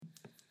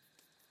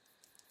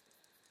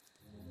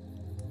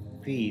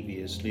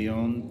Previously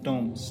on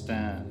Don't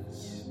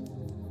Stance.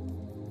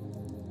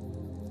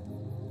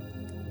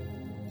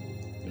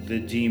 The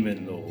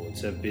Demon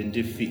Lords have been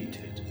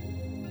defeated.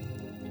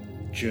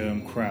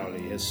 Germ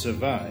Crowley has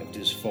survived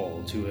his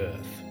fall to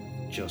Earth,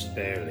 just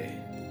barely,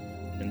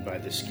 and by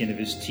the skin of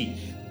his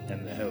teeth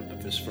and the help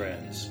of his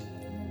friends.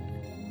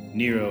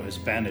 Nero has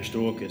banished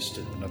Orcus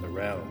to another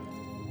realm,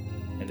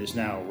 and is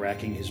now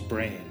racking his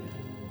brain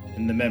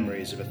in the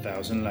memories of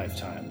 1,000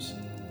 lifetimes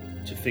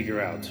to figure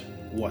out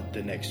what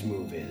the next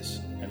move is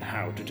and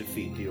how to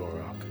defeat the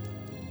Auroch.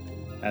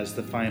 As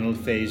the final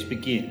phase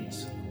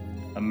begins,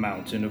 a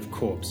mountain of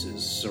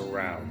corpses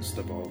surrounds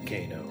the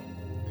volcano,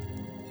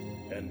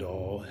 and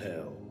all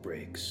hell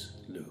breaks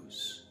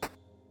loose.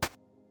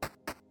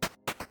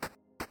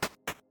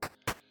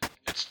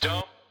 It's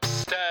Dump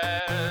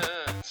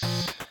Stats,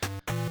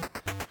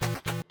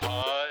 the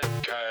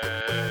podcast.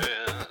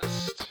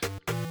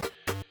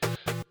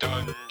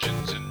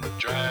 Dungeons and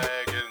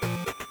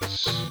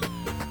Dragons.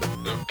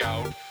 Look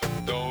out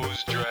for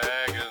those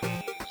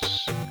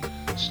dragons.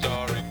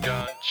 Starring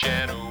John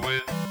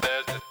Chenoweth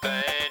as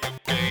Nathaniel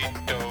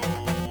Gato.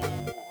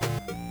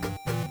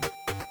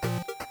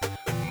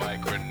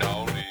 Mike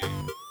Rinaldi.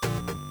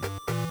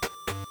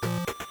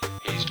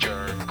 He's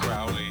Germ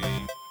Crowley.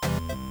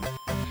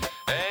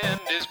 And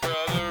his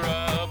brother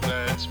Rob,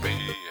 that's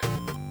me.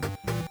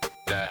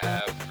 The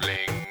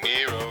halfling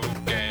Nero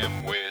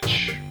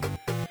Gamwich.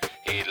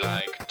 He'd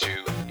like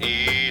to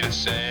eat a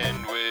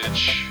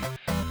sandwich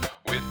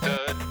with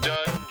the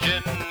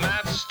Dungeon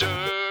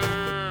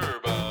Master,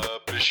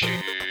 Bob Bashir.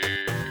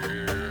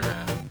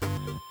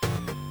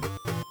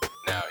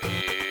 Now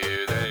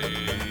here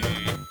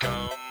they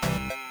come,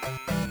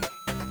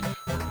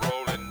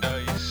 rolling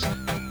dice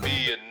and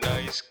being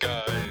nice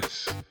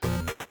guys.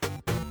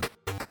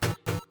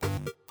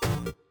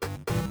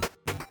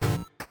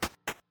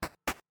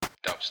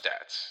 Dump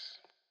Stats.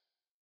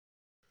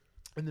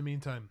 In the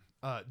meantime,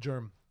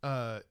 Germ,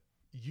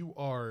 you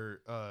are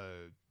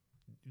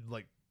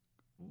like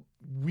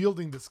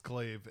wielding this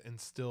glaive and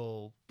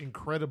still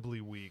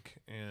incredibly weak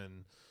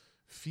and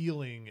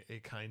feeling a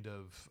kind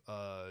of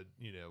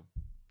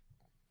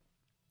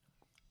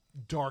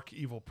dark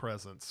evil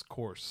presence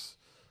course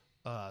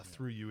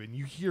through you, and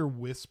you hear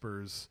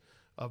whispers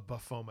of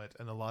Baphomet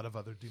and a lot of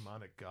other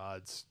demonic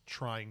gods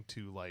trying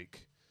to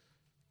like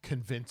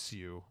convince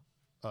you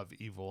of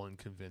evil and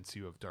convince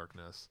you of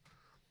darkness.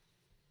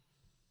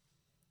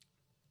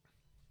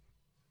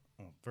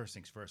 Well, first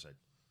things first, I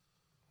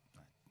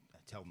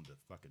tell them to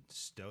fucking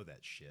stow that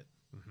shit.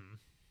 Mm-hmm.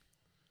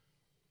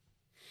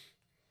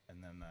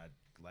 And then I'd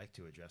like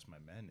to address my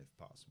men if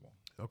possible.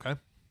 Okay. And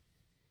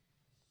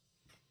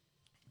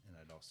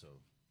I'd also...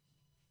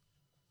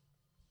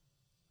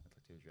 I'd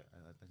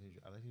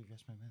like to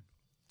address my men.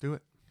 Do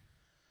it.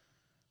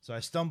 So I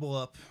stumble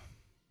up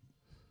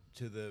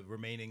to the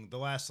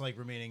last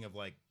remaining of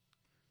like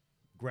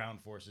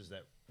ground forces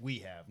that we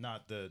have,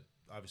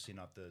 obviously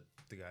not the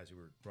guys who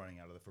were running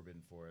out of the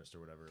Forbidden Forest or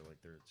whatever,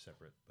 like they're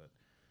separate, but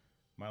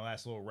my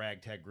last little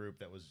ragtag group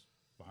that was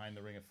behind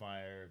the Ring of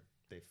Fire,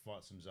 they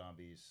fought some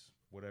zombies,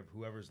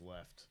 whoever's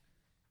left,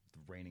 the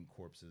raining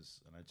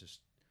corpses, and I just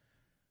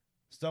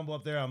stumble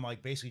up there. I'm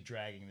like basically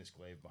dragging this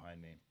glaive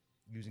behind me,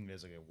 using it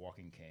as like a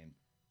walking cane,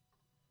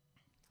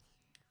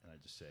 and I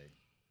just say,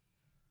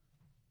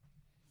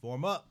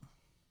 form up.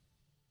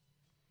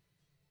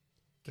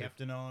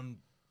 Captain on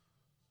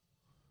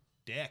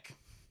deck.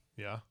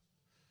 Yeah.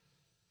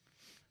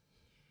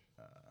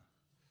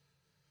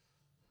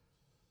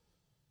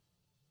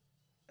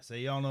 I say,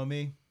 y'all know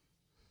me?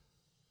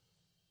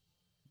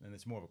 And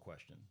it's more of a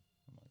question.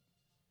 I'm like,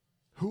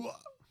 Who?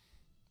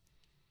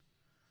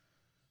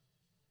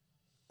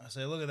 I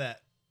say, look at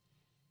that.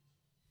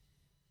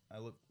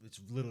 It's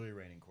literally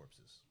raining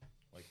corpses.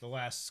 Like the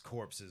last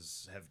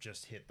corpses have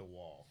just hit the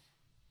wall.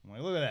 I'm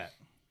like, look at that.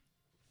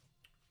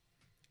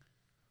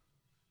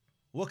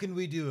 What can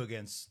we do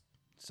against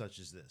such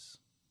as this?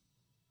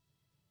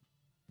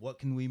 What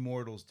can we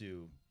mortals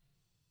do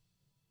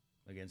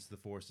against the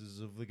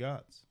forces of the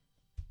gods?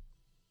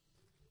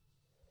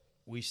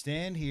 We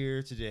stand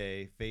here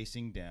today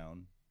facing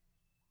down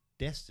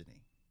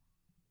destiny.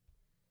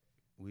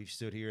 We've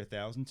stood here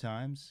 1,000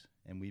 times,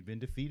 and we've been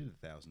defeated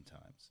 1,000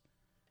 times.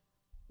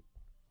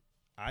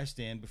 I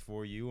stand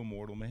before you, a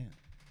mortal man,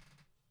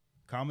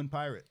 common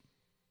pirate.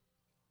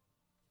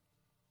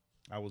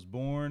 I was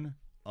born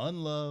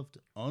unloved,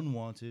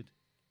 unwanted,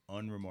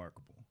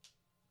 unremarkable.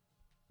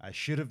 I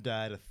should have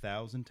died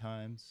 1,000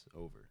 times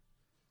over.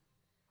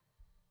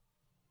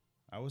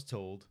 I was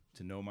told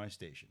to know my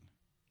station.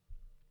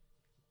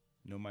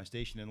 Know my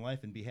station in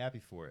life and be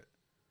happy for it.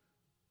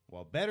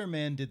 While better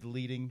men did the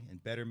leading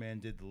and better men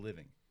did the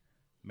living.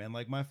 Men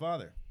like my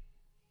father.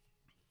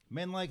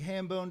 Men like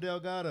Hambone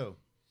Delgado.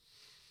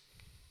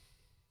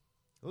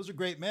 Those are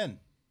great men.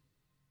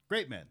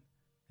 Great men.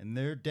 And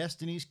their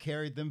destinies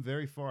carried them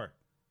very far.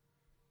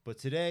 But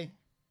today,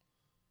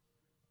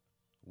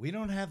 we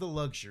don't have the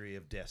luxury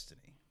of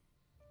destiny.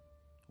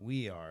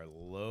 We are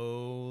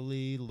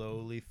lowly,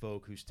 lowly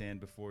folk who stand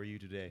before you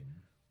today.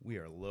 We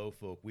are low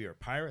folk. We are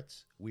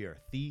pirates. We are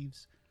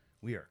thieves.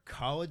 We are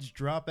college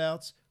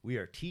dropouts. We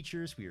are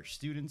teachers. We are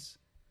students.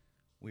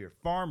 We are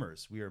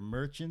farmers. We are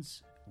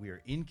merchants. We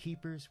are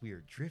innkeepers. We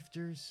are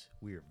drifters.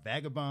 We are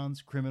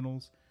vagabonds,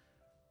 criminals,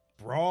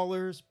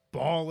 brawlers,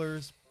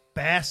 ballers,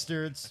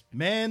 bastards,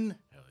 men,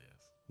 Hell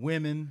yes.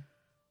 women,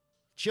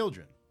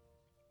 children.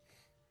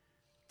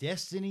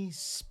 Destiny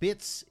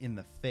spits in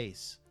the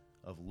face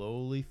of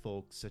lowly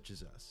folk such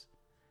as us.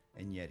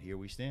 And yet here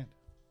we stand.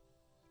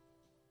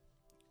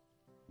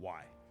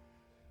 Why?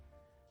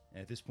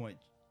 And at this point,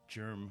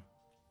 Germ,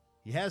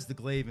 he has the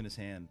glaive in his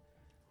hand,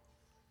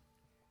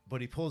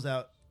 but he pulls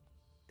out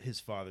his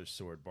father's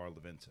sword,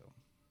 Barlavento,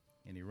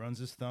 and he runs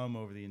his thumb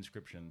over the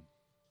inscription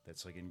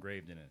that's like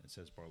engraved in it. It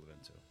says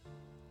Barlavento.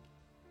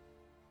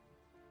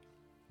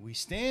 We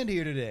stand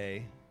here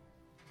today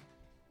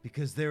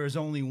because there is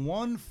only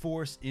one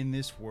force in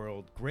this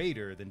world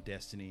greater than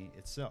destiny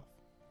itself.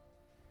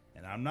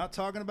 And I'm not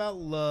talking about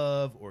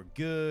love or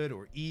good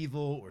or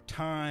evil or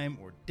time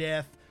or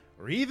death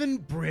or even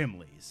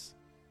Brimleys.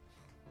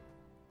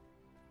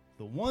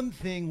 The one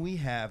thing we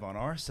have on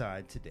our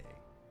side today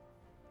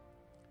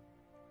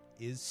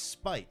is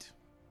spite.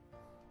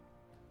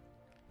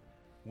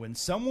 When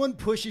someone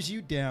pushes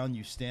you down,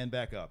 you stand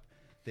back up.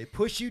 They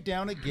push you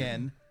down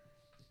again,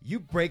 you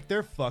break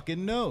their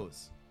fucking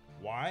nose.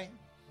 Why?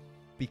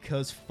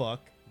 Because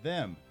fuck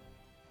them.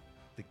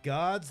 The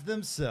gods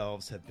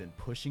themselves have been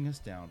pushing us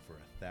down for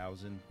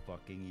 1,000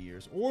 fucking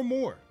years or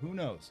more. Who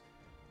knows?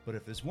 But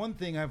if there's one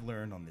thing I've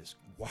learned on this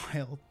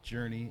wild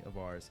journey of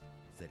ours,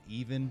 is that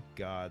even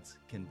gods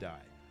can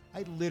die.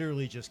 I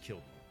literally just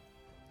killed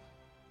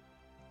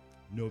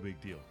one. No big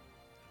deal.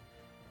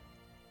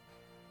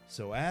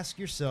 So ask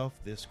yourself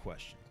this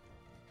question.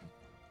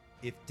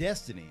 If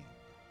destiny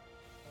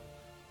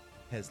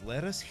has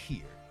led us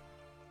here,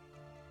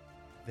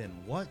 then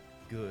what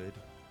good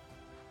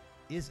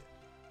is it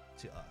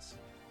to us?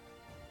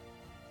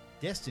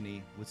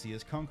 Destiny would see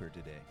us conquer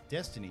today.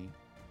 Destiny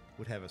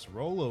would have us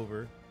roll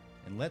over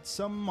and let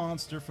some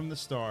monster from the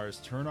stars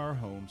turn our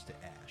homes to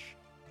ash.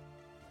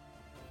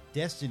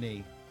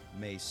 Destiny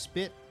may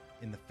spit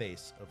in the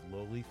face of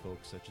lowly folk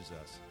such as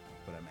us,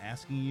 but I'm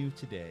asking you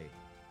today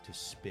to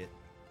spit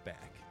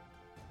back.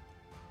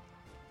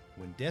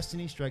 When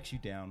destiny strikes you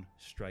down,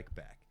 strike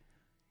back.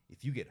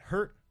 If you get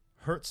hurt,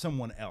 hurt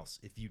someone else.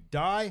 If you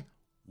die,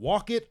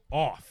 walk it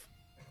off.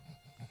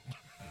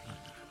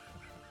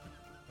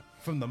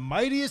 From the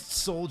mightiest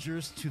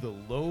soldiers to the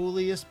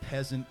lowliest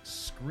peasant,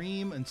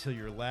 scream until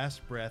your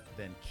last breath,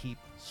 then keep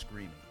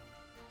screaming.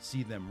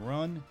 See them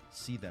run,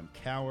 see them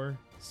cower,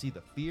 see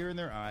the fear in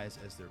their eyes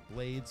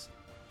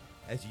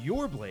as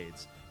your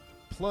blades,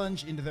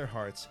 plunge into their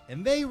hearts,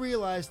 and they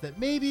realize that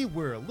maybe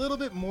we're a little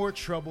bit more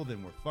trouble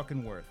than we're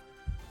fucking worth.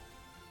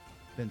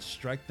 Then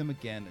strike them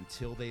again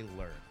until they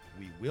learn.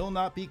 We will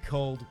not be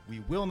culled, we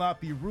will not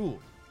be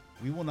ruled,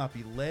 we will not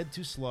be led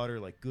to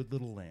slaughter like good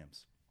little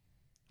lambs.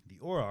 The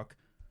Auroch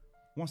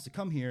wants to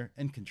come here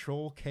and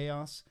control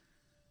chaos.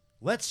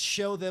 Let's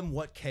show them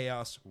what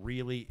chaos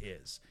really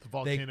is. The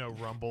volcano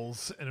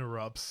rumbles and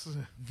erupts.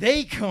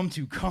 They come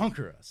to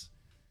conquer us,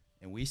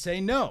 and we say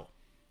no.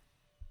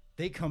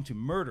 They come to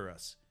murder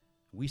us.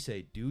 We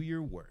say do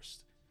your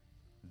worst.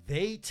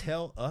 They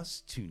tell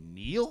us to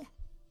kneel.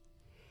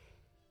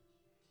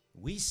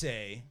 We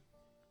say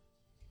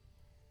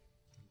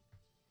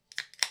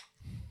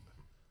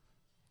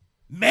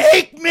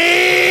make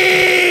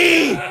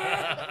me!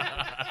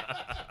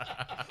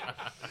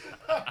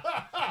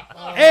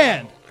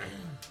 And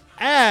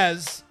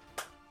as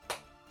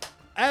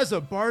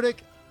a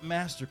bardic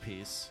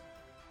masterpiece,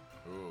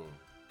 Ooh.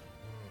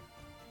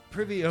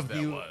 privy of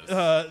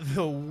That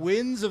the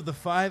winds of the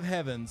five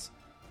heavens,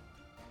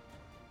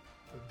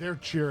 They're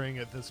cheering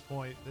at this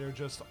point. They're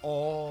just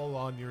all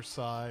on your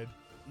side.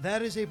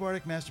 that is a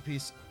bardic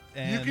masterpiece.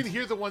 And You can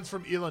hear the ones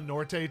from Ila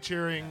Norte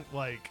cheering,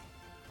 like,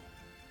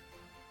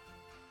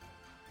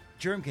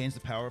 Germ gains the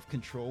power of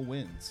control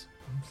winds.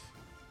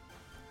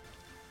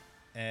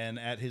 And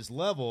at his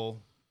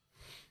level,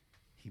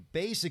 he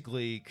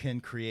basically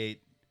can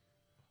create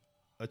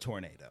a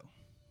tornado.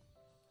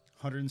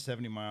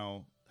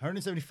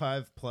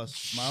 175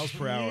 plus miles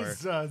per hour.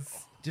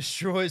 Jesus.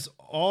 Destroys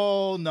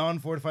all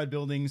non-fortified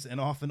buildings and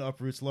often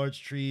uproots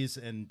large trees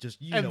and just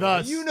And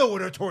thus- you know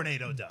what a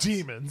tornado does.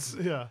 Demons.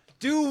 Yeah.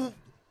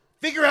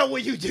 Figure out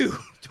what you do,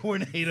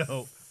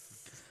 tornado.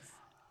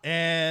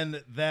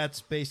 And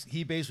that's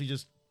he basically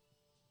just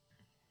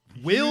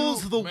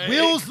wills the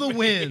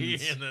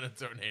winds and then a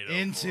tornado.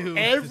 into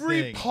Every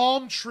the thing.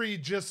 palm tree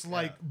just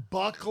like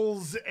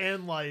buckles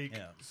and like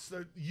Yeah.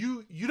 so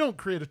you don't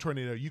create a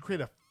tornado, you create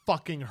a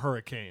fucking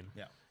hurricane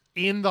Yeah.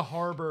 in the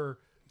harbor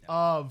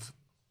of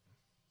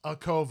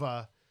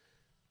Akova.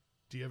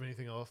 Do you have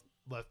anything else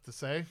left to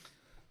say?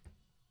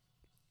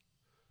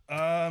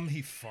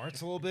 He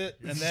farts a little bit,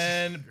 and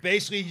then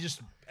basically he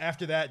just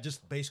after that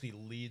just basically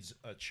leads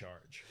a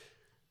charge.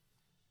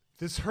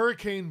 This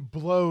hurricane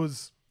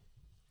blows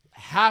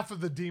half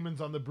of the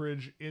demons on the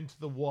bridge into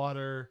the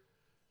water,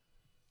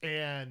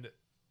 and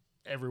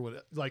everyone,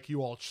 like,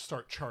 you all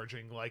start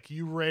charging. Like,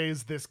 you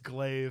raise this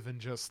glaive and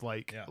just,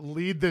 like, Yeah.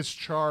 lead this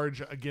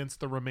charge against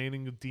the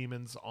remaining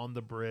demons on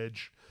the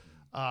bridge,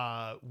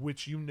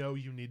 which you know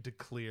you need to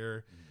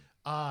clear.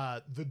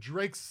 The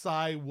Drake's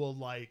Sigh will,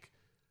 like,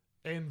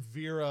 and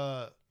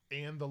Vera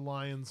and the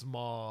Lion's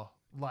Maw,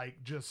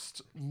 like,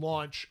 just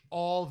launch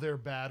all their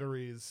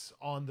batteries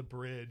on the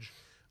bridge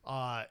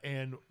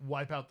and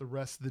wipe out the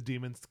rest of the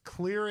demons,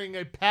 clearing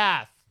a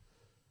path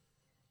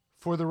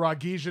for the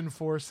Rogesian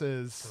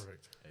forces.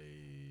 Perfect.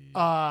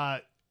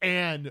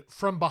 And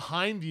from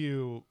behind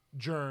you,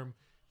 Germ,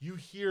 you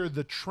hear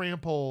the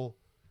trample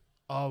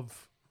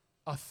of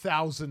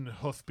 1,000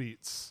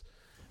 hoofbeats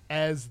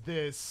as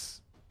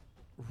this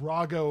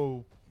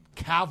Rago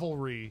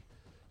cavalry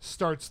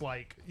starts,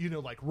 like,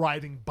 like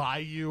riding by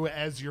you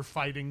as you're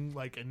fighting,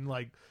 like, and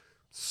like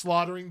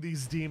slaughtering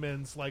these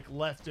demons, like,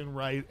 left and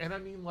right. And I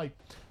mean, like,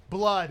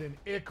 blood and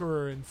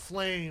ichor and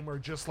flame are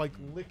just, like,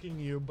 licking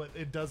you, but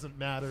it doesn't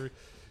matter.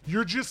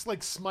 You're just,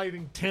 like,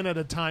 smiting 10 at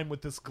a time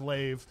with this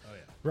glaive,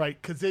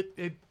 right? Because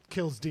it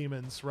kills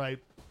demons, right?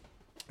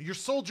 Your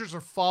soldiers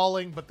are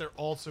falling, but they're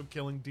also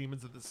killing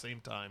demons at the same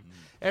time.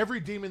 Every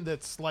demon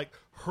that's, like,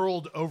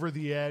 hurled over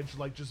the edge,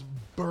 like, just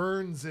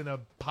burns in a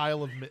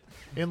pile of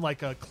in,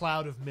 like, a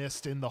cloud of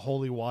mist in the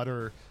holy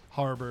water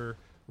harbor,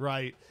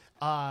 right?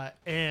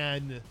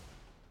 And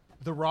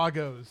the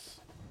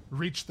Ragos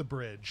reach the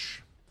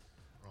bridge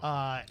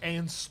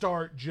and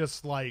start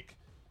the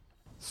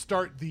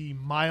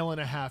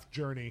 1.5-mile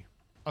journey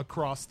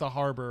across the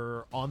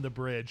harbor on the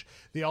bridge.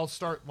 They all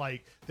start,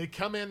 like, they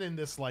come in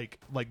this like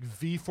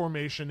V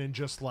formation and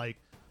just, like,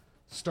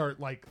 start,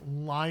 like,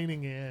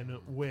 lining in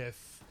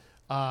with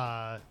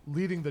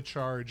leading the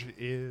charge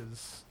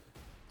is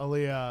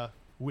Aaliyah,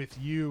 with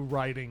you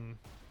riding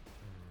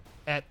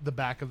at the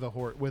back of the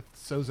horse, with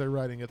Soze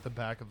riding at the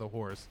back of the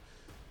horse.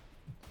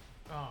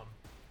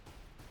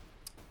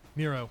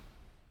 Nero.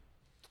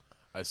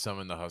 I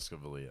summon the Husk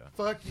of Aaliyah.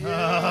 Fuck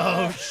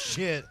yeah. Oh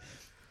shit!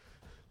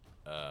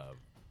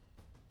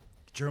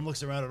 Germ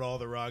looks around at all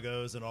the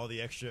Ragos and all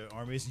the extra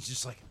armies, and he's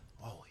just like,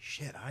 "Holy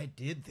shit! I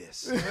did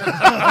this!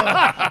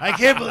 I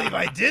can't believe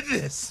I did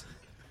this!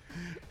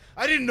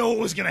 I didn't know what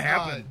was gonna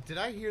happen." Did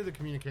I hear the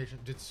communication?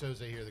 Did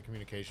Soze hear the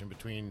communication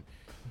between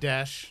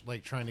Dash,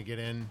 like, trying to get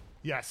in?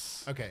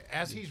 Yes. Okay,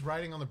 as he's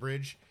riding on the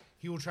bridge,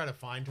 he will try to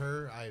find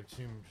her. I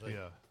assume, like,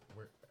 Yeah.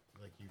 where,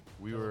 like, you.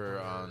 We were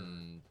teleported her.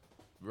 on.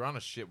 We were on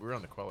a ship. We were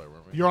on the Queller,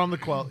 weren't we? You're on the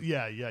Queller.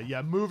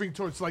 Yeah. Moving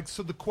towards, like,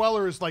 so the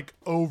Queller is, like,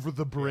 over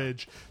the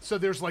bridge. So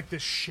there's, like,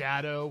 this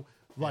shadow,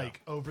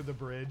 like, over the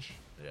bridge.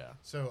 Yeah.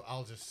 So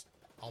I'll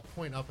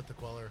point up at the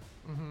Queller,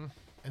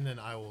 and then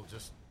I will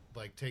just,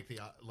 like, take the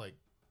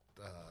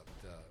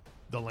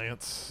The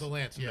lance. the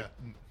lance,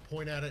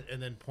 point at it,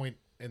 and then point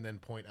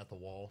at the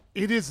wall.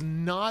 It is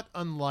not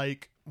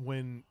unlike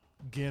when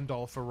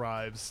Gandalf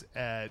arrives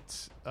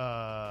at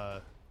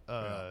the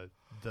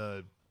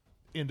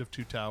end of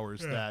Two Towers.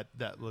 That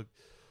look,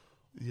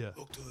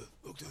 Look to the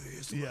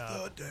east.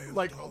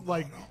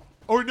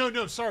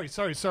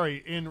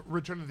 Sorry. In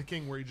Return of the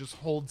King, where he just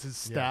holds his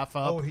staff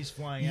up. Oh, he's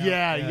flying out.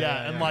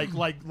 Yeah, and like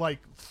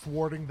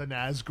thwarting the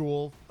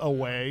Nazgul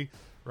away,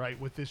 right?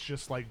 With this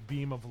just, like,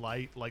 beam of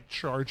light, like,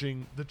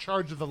 charging the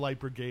charge of the Light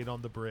Brigade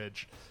on the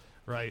bridge,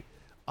 right?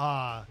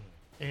 The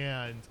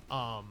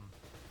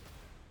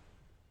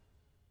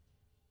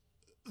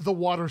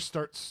water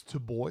starts to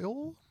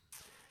boil,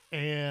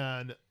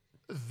 and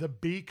the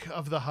beak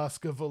of the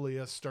Husk of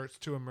Aaliyah starts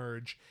to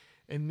emerge.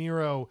 And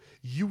Nero,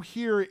 you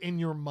hear in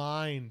your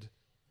mind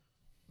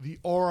the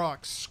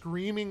Aurochs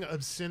screaming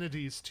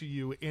obscenities to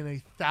you in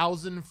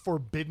 1,000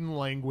 forbidden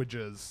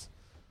languages.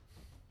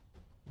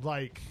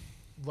 Like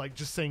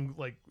just saying,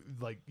 like,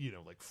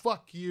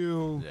 fuck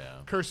you,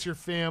 curse your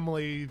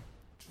family,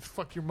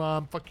 fuck your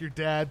mom, fuck your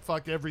dad,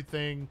 fuck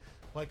everything.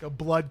 Like a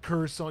blood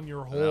curse on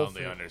your I whole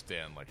only thing.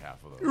 understand like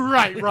half of them.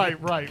 Right.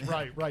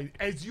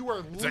 As you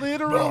are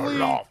literally,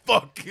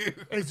 fuck you.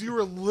 as you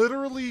are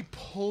literally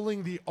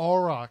pulling the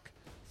Auroch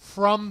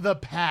from the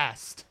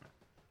past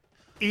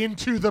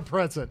into the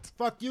present.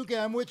 Fuck you,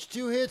 Gamwitch.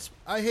 2 hits.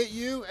 I hit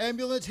you.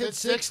 Ambulance hit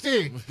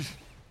 60.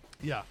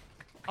 Yeah.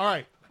 All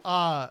right.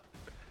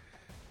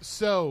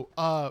 So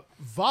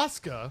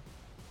Vasca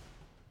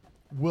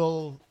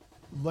will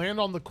land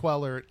on the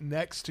Queller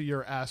next to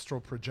your astral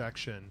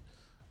projection,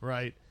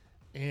 right?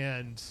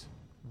 And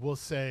we'll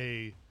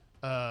say,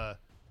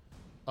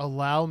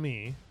 allow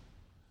me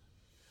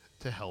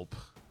to help.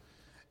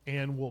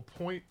 And we'll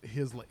point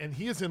his... And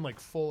he is in, like,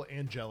 full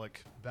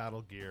angelic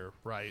battle gear,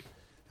 right?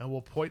 And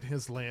we'll point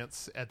his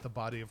lance at the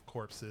body of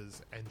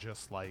corpses and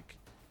just, like,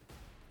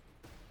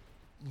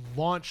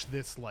 launch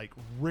this, like,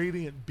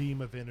 radiant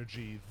beam of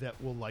energy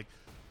that will, like,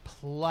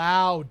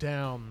 plow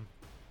down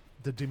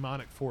the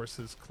demonic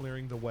forces,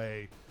 clearing the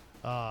way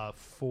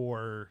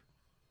for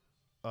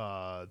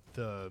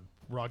the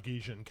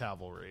Rogesian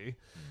cavalry.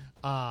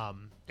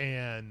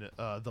 And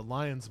the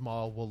Lion's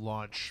Maw will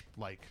launch,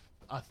 like,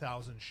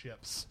 1,000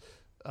 ships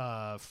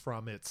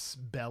from its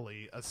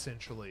belly,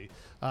 essentially.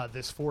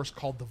 This force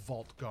called the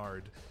Vault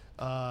Guard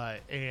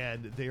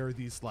and they are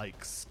these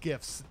like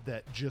skiffs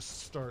that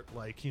just start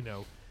like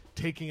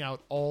taking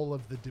out all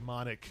of the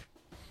demonic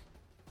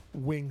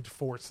winged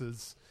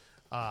forces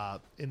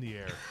in the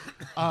air.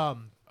 I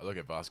look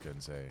at Vasca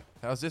and say,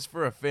 "How's this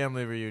for a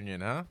family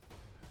reunion, huh?"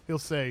 He'll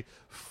say,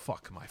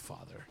 "Fuck my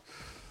father,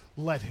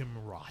 let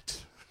him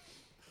rot."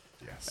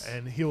 Yes.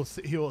 And he'll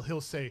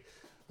say,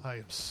 I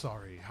am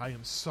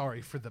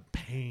sorry for the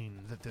pain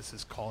that this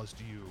has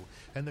caused you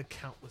and the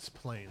countless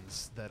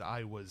planes that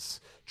I was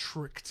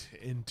tricked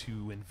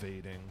into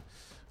invading.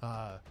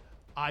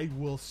 I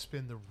will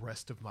spend the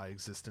rest of my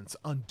existence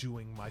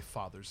undoing my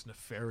father's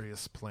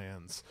nefarious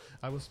plans.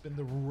 I will spend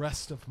the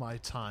rest of my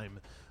time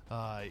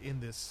in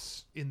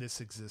this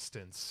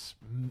existence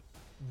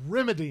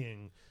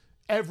remedying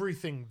every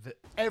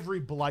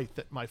blight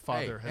that my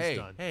father has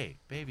done. Hey,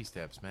 baby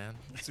steps, man.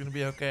 It's gonna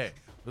be okay.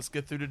 Let's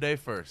get through today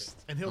first,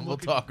 And and he'll we'll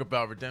look at talk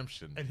about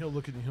redemption And he'll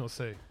look at you and he'll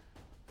say,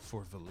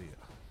 "For Valia,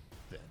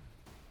 then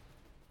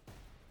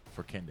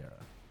for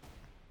Kandera.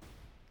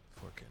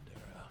 for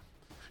Kandera,"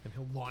 and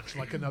he'll launch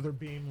like another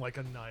beam, like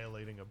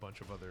annihilating a bunch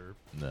of other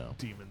No.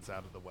 demons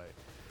out of the way.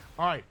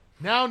 All right,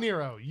 now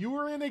Nero, you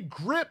are in a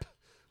grip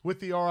with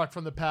the Auroch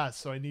from the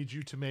past, so I need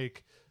you to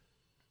make.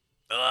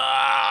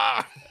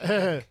 I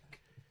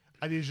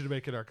need you to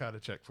make an Arcana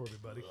check for me,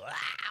 buddy.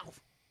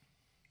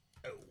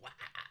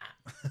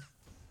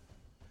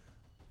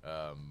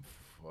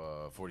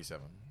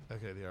 47.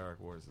 Okay, the Auroch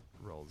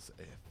rolls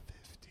a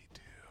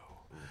 52.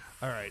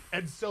 All right,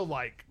 and so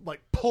like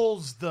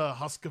pulls the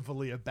Husk of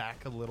Valia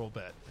back a little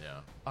bit. Yeah.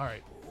 All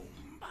right.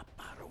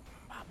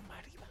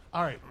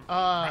 All right.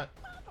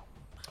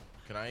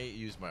 Can I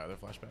use my other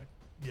flashback?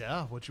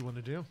 Yeah. What you want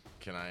to do?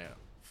 Can I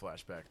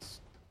flashback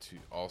to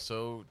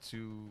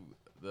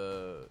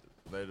the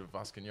Night of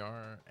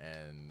Voskanyar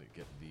and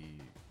get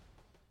the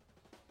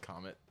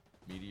comet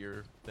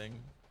meteor thing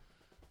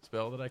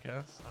spell that I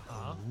cast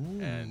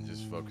and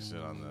just focus it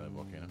on the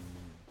volcano?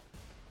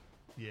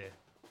 Yeah.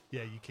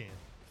 Yeah, you can.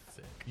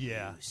 Sick.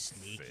 Yeah.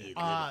 Sneaky.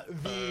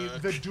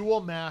 The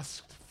dual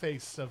masked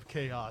face of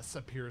Chaos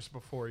appears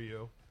before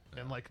you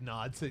and like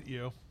nods at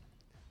you.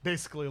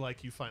 Basically,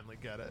 like you finally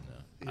get it.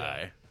 Yeah.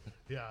 Aye.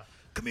 Yeah.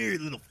 Come here,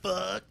 little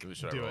fuck.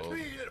 Should I Do it. roll?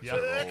 Yeah. Should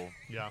I roll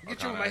Yeah.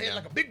 Get you in my head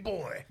like a big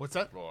boy. What's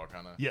that? Roll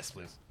Arcana? Yes,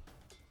 please.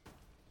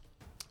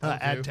 I'll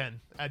Add do. 10.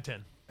 Add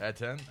 10. Add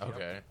 10?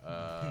 Okay.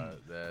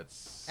 That's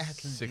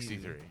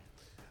 63.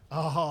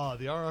 Oh,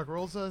 the Auroch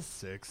rolls a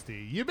 60.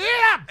 You beat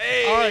him!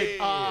 Hey!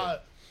 All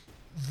right.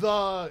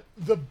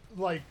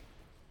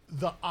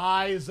 The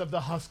eyes of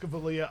the Husk of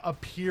Valia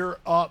appear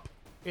up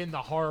in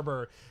the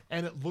harbor,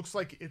 and it looks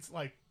like it's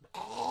like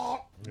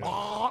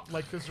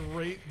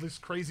this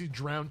crazy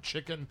drowned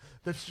chicken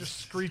that's just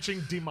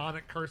screeching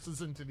demonic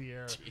curses into the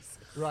air.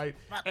 Right.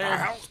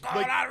 And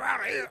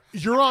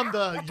you're on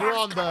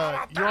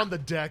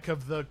the deck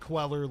of the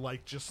Queller,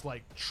 like just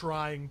like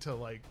trying to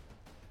like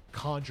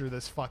conjure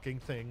this fucking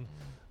thing.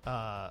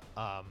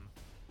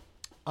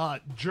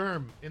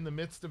 Germ, in the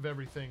midst of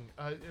everything,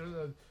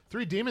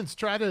 3 demons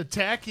try to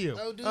attack you.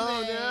 Oh, do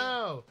oh they?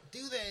 no!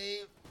 Do they?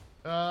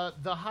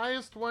 The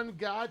highest one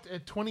got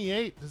at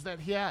 28. Does that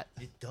hit?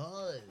 It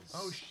does.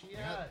 Oh shit!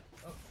 Yep.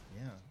 Oh,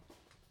 Yeah.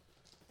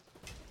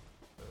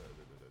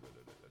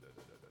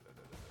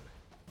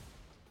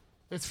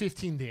 it's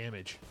 15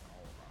 damage.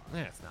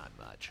 That's not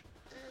much.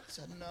 That's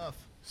enough.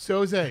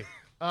 Soze,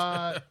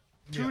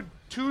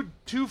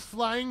 two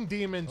flying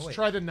demons Oh, wait.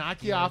 try to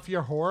knock you off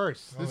your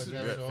horse. Oh, This is is,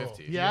 that You're at so?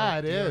 50. yeah,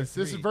 it You're at is.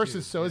 This is 3,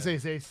 versus too.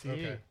 Soze's AC.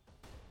 Okay.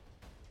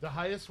 The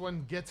highest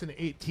one gets an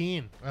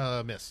 18.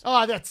 Miss.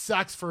 Oh, that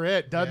sucks for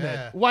it, doesn't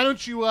Yeah. it? Why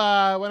don't you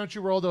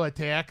roll to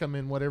attack him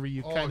in whatever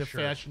you Oh, kind of sure.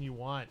 fashion you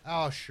want?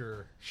 Oh,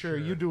 sure. Sure,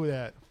 you do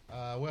that.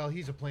 Well,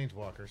 he's a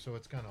planeswalker, so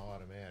it's going to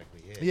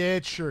automatically hit. Yeah,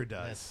 it sure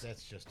does.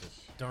 That's just a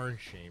darn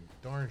shame.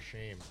 Darn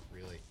shame,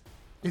 really.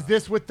 Is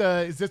this with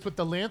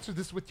the lance or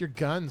this with your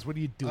guns? What are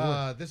you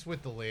doing? This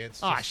with the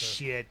lance. Ah, just,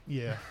 shit.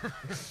 Yeah.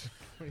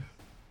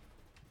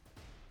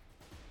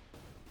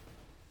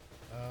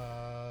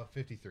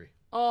 53.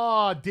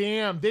 Oh,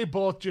 damn. They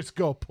both just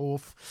go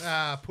poof.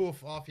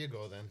 Poof, off you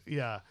go then.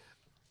 Yeah.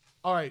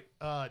 All right,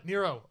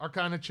 Nero,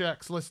 Arcana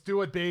checks. Let's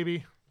do it,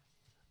 baby.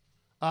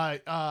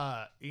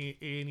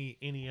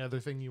 Any other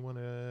thing you want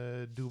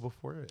to do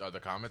before it? Are the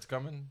comets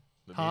coming?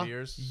 The Huh?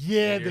 meteors?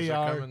 Yeah, Meteors they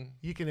are. Coming?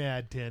 You can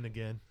add 10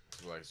 again.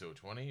 Like, so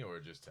 20 or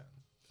just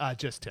 10?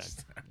 Just 10.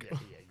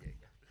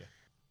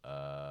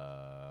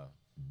 Yeah.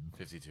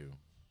 52.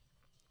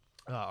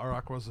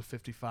 Auroch rolls a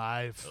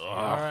 55.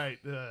 All right.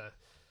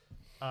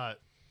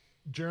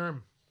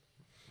 Germ,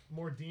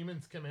 more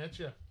demons come at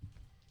you.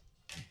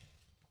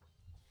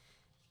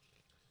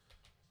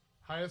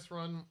 Highest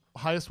one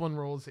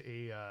rolls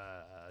a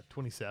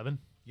 27.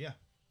 Yeah.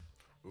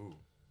 Ooh.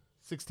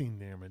 16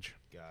 damage.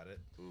 Got it.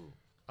 Ooh.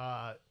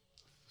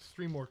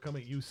 3 more come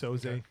at you,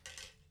 Soze.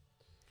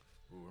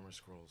 Ooh, where are my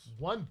scrolls?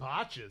 1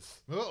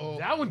 botches. Uh-oh.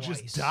 That one Nice.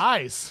 just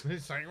dies.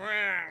 It's like,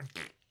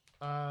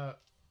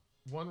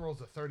 1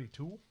 rolls a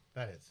 32.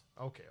 that hits.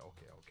 Okay.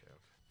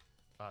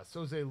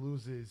 Soze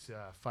loses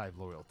 5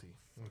 loyalty.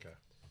 Okay.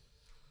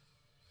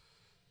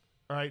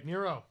 All right,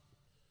 Nero.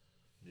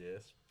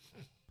 Yes.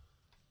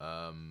 Try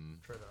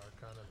to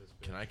Arcana this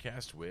bitch. Can I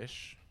cast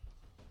Wish?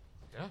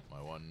 Yeah. My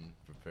one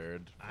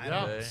prepared I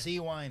Yeah. don't see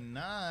why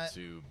not.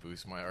 to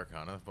boost my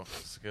Arcana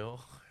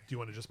skill. Do you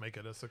want to just make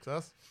it a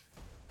success?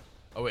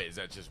 Oh wait, is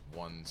that just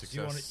one So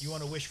success? you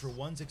want to wish for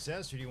one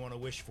success, or do you want to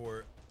wish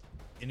for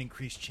an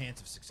increased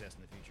chance of success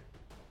in the future?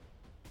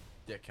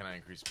 Yeah, can I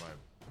increase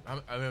my?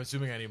 I'm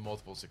assuming I need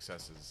multiple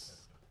successes.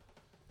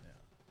 Yeah.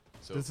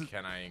 So This is-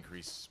 can I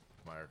increase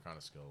my Arcana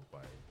skill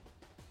by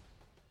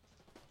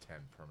 10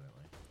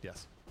 permanently?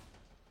 Yes.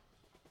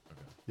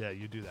 Okay. Yeah,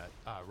 you do that.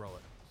 Roll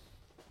it.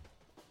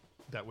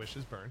 That wish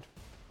is burned.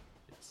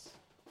 Yes.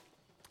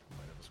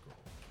 Might have a scroll.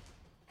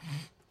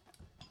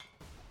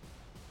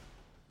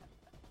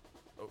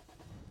 Oh,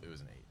 it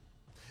was an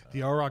 8. The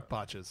Auroch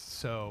botches.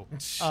 So,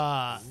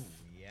 Yeah.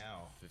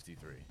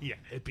 53. yeah,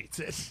 it beats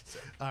it.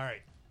 All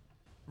right.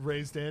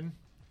 Raised in.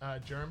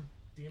 Germ.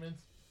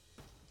 Demons.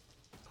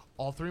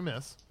 All 3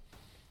 miss.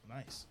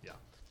 Nice. Yeah.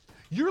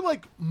 You're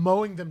like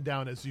mowing them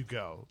down as you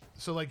go.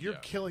 So like you're Yeah.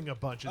 killing a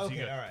bunch as you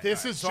Okay, go. all right. This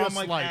all right. is so just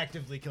I'm like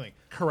actively killing.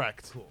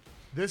 correct. Cool.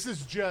 This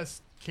is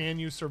just can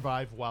you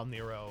survive while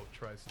Nero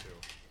tries to.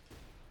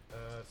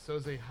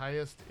 Soze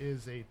highest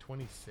is a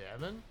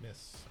 27.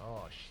 Miss.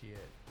 Oh shit.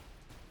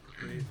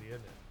 Crazy, isn't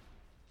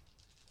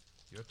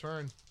it? Your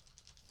turn.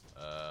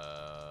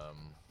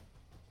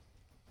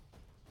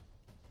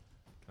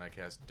 Can I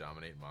cast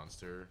Dominate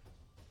Monster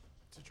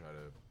to try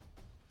to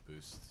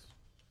boost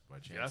my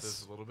chances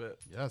Yes. a little bit?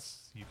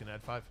 Yes, you can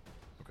add 5.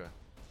 Okay.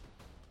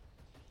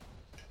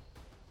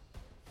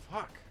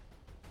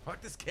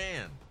 Fuck this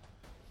can.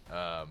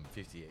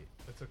 58.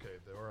 That's okay.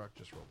 The Auroch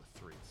just rolled a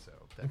 3, so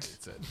that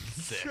beats it.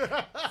 Sick. Sick.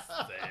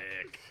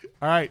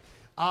 All right.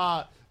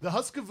 The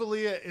Husk of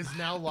Valia is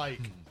now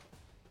like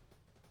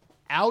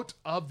out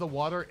of the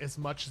water as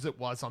much as it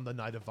was on the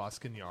night of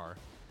Voskinyar.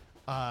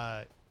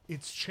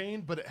 It's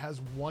chained, but it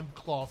has one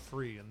claw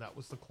free, and that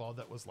was the claw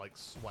that was like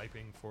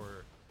swiping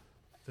for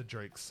the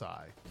Drake's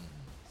Sigh.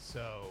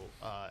 So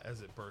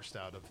as it burst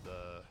out of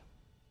the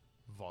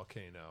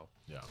volcano.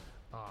 Yeah.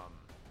 All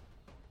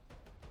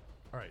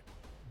right.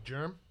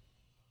 Germ.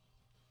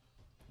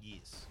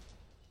 Yes.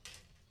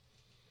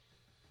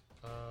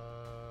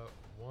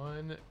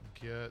 One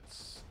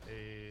gets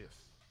a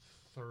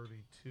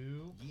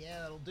 32.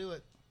 Yeah, that'll do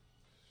it.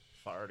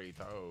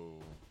 32.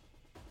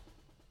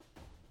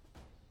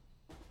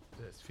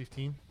 That's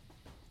 15.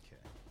 Okay.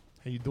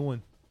 How you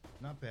doing?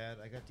 Not bad.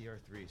 I got the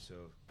R3, so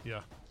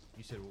Yeah.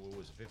 you said what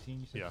was it? 15?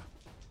 You said? Yeah.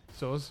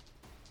 So's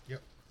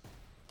Yep.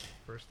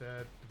 first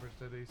ad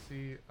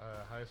AC.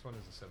 Highest one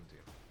is a 17.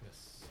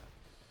 Miss.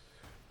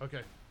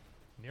 Okay.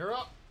 Near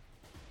up.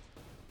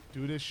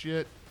 Do this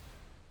shit.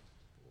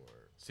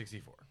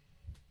 64.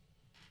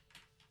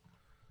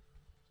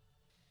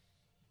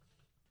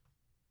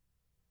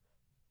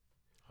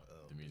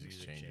 The music's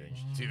music changing.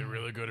 changed. It's either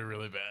really good or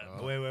really bad.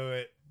 Oh,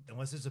 wait.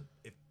 Unless it's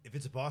if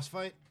it's a boss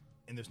fight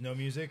and there's no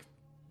music,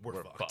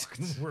 we're fucked.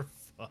 fucked. We're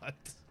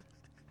fucked.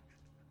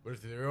 But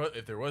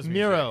if there was music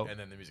Nero. and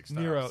then the music stops.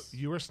 Nero,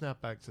 you were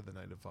snapped back to the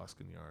night of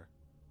Voskinyar.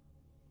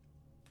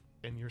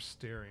 And you're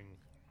staring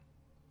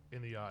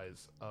in the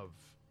eyes of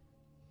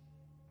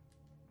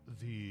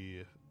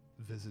the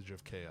visage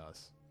of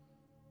chaos.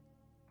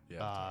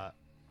 Yeah.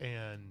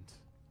 And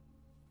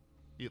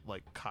it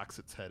like cocks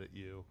its head at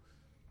you,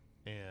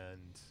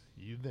 and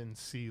you then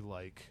see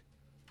like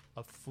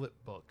a flip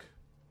book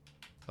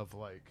of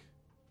like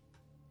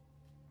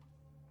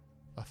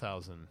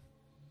 1,000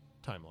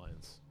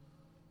 timelines,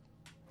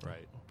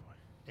 right? Oh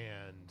boy.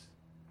 And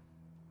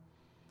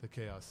the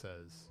chaos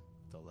says,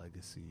 "The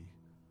legacy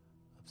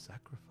of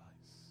sacrifice."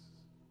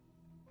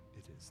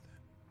 It is then.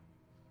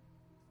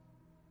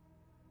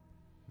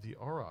 The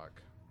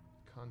Auroch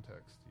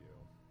context you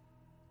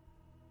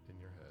in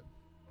your head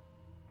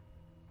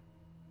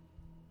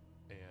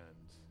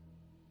and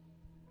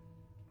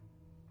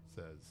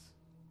says,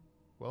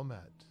 "Well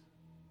met.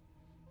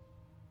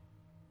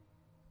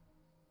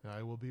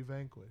 I will be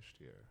vanquished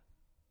here,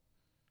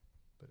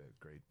 but at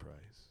great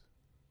price.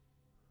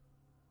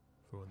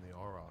 For when the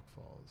Auroch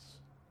falls,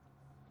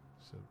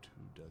 so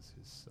too does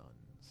his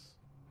sons,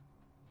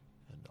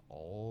 and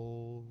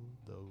all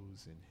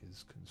those in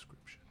his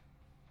conscription.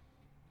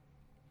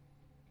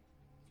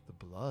 The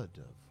blood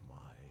of my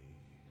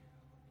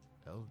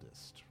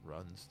eldest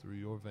runs through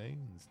your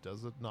veins,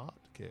 does it not,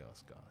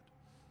 Chaos God?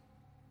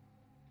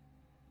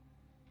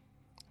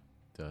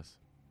 Does.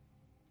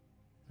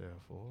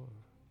 Therefore,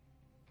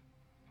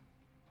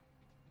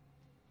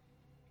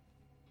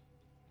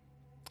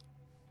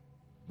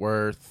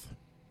 Worth.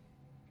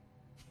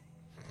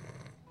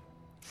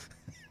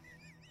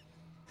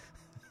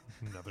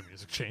 another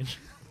music change.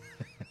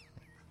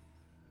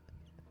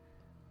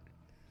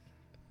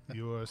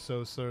 You are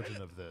so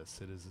certain of this.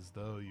 It is as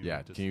though you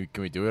Yeah. just Can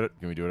we do it?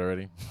 Can we do it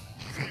already?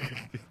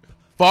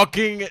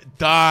 Fucking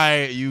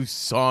die, you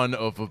son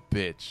of a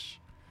bitch.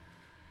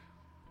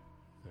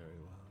 very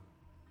well.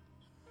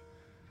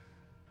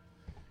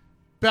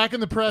 Back in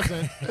the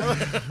present.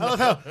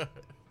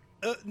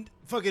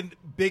 fucking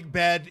big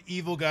bad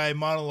evil guy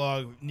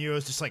monologue,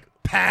 Nero's just like,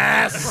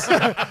 pass,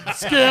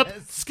 Skip.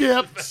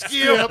 skip.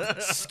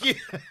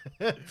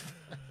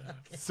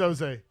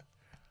 Soze,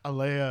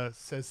 Alea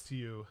says to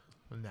you,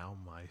 now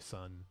my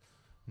son,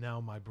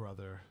 now my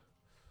brother,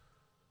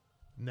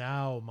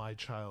 now my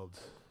child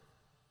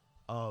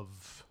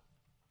of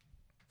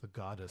the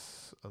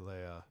goddess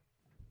Alea,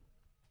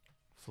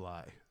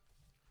 fly.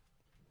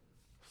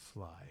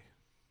 Fly.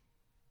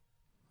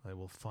 I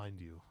will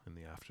find you in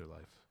the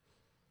afterlife.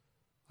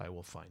 I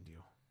will find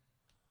you.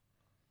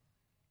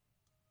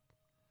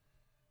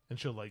 And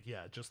she'll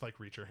just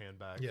reach her hand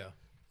back. Yeah.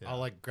 Yeah.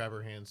 I'll grab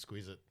her hand,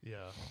 squeeze it,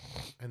 Yeah.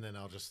 and then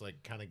I'll just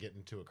kind of get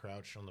into a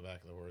crouch on the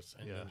back of the horse,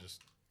 and Yeah. then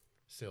just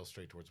sail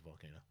straight towards the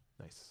volcano.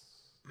 Nice.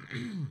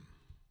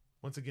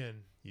 Once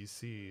again, you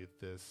see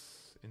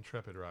this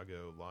intrepid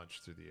Rago launch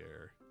through the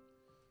air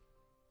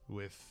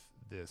with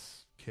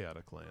this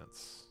chaotic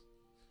lance,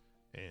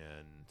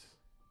 and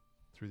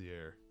through the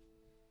air,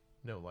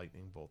 no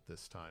lightning bolt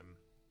this time,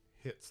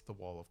 hits the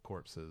wall of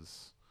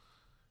corpses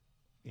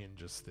in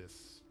just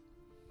this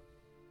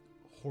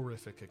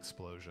horrific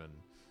explosion,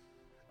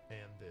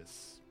 and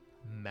this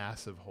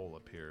massive hole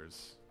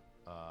appears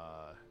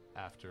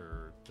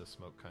after the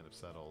smoke kind of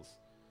settles.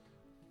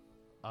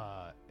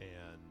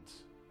 And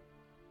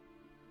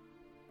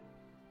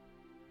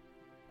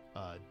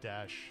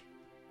Dash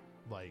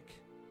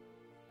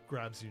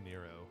grabs you,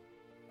 Nero,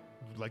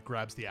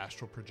 grabs the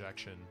astral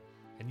projection,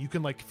 and you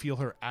can feel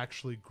her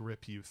actually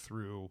grip you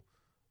through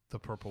the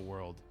purple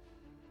world.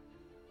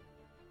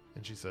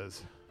 And she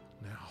says,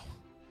 now.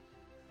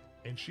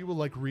 And she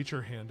will reach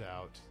her hand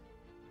out,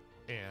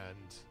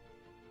 and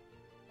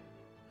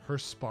her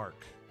spark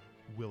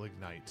will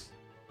ignite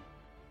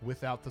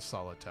without the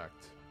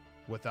solitect,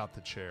 without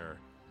the chair,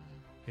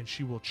 and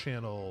she will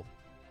channel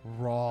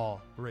raw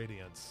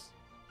radiance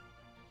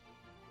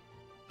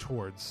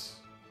towards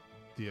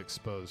the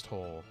exposed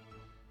hole.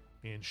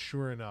 And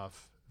sure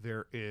enough,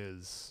 there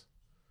is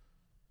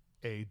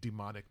a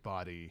demonic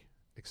body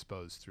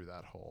exposed through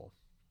that hole.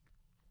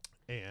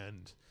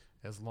 And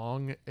as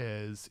long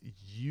as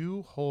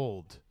you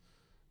hold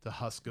the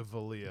Husk of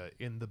Valia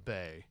in the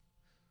bay,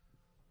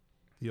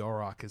 the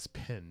Auroch is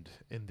pinned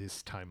in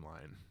this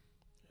timeline.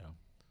 Yeah.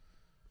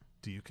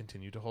 Do you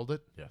continue to hold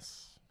it?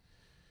 Yes.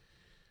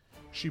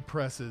 She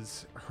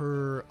presses.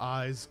 Her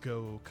eyes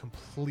go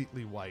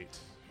completely white.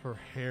 Her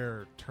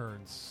hair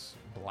turns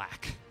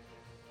black.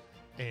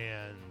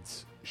 And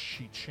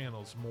she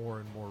channels more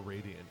and more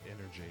radiant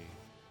energy.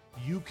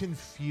 You can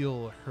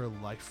feel her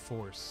life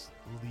force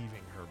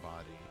leaving her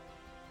body.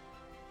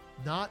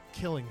 Not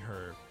killing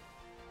her,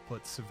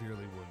 but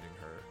severely wounding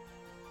her.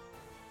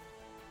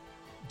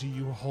 Do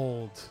you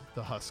hold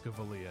the Husk of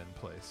Valia in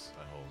place?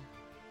 I hold.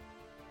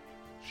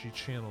 She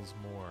channels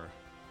more.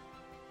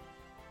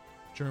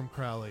 Germ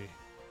Crowley,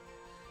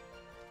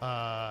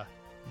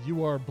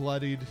 you are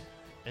bloodied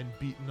and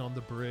beaten on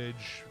the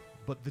bridge,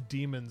 but the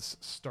demons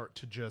start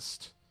to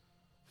just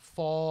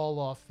fall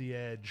off the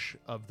edge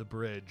of the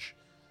bridge,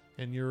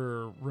 and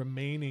your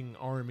remaining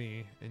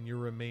army and your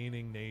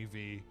remaining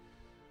navy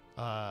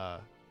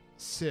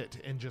sit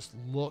and just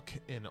look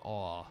in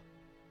awe.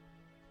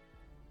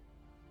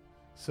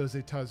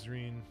 Soze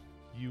Tazreen,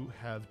 you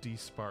have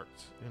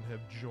desparked and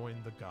have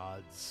joined the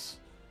gods,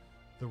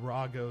 the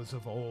Ragos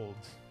of old.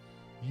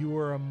 You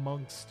are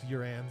amongst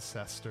your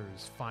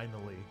ancestors,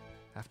 finally,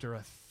 after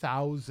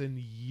 1,000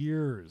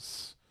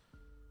 years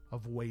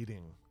of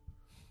waiting,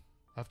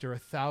 after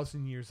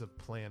 1,000 years of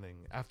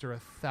planning, after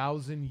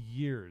 1,000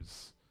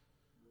 years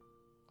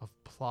of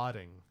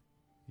plotting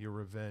your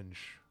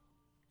revenge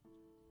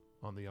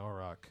on the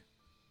Auroch,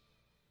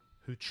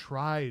 who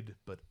tried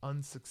but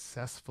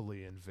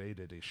unsuccessfully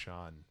invaded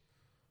Ishan.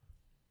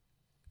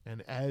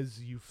 And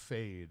as you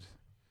fade,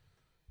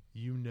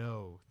 you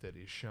know that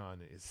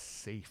Ishan is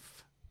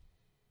safe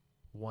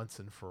once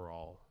and for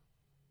all,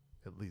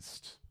 at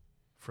least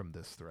from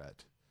this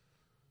threat.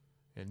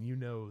 And you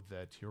know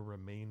that your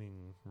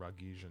remaining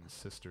Ragisian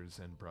sisters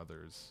and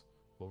brothers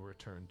will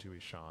return to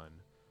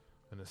Ishan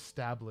and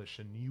establish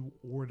a new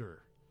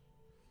order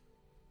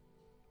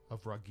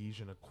of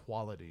Ragisian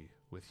equality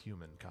with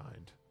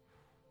humankind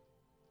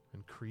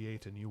and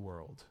create a new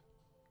world,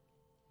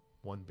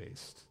 one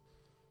based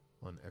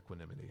on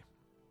equanimity.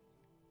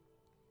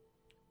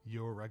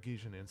 Your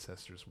Ragisian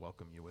ancestors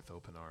welcome you with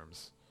open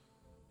arms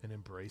and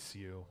embrace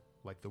you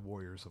like the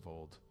warriors of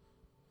old.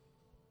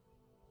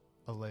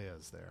 Alea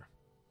is there,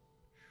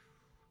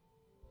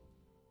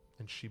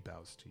 and she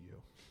bows to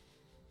you.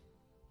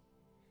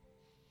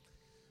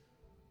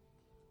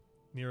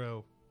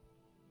 Nero,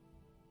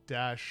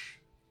 Dash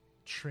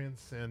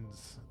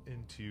transcends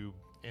into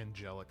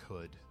angelic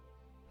hood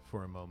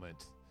for a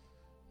moment.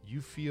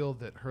 You feel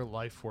that her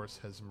life force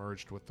has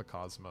merged with the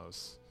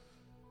cosmos.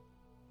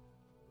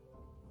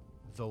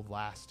 The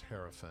last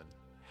Hierophant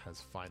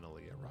has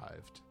finally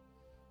arrived.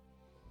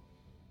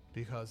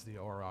 Because the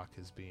Auroch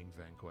is being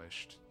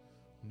vanquished,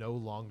 no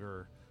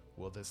longer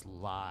will this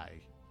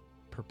lie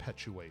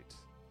perpetuate.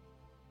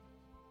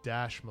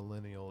 Dash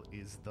Millennial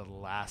is the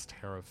last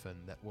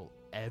Hierophant that will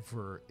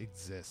ever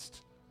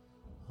exist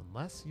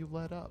unless you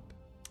let up.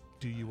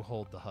 Do you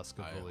hold the Husk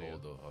of I Valia?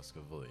 hold the Husk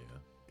of Valia.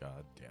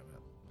 God damn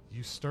it.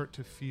 You start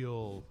to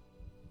feel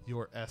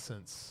your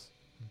essence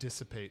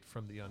dissipate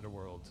from the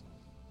underworld.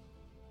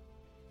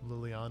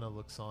 Liliana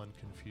looks on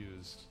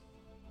confused.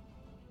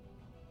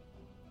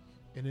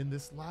 And in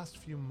this last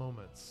few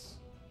moments,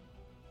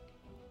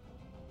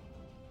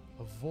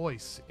 a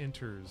voice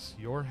enters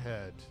your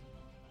head.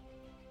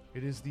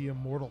 It is the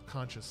immortal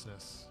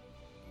consciousness.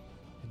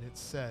 And it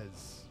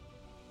says,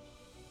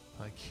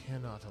 I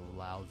cannot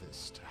allow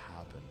this to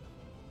happen.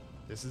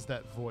 This is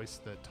that voice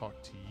that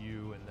talked to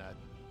you and that,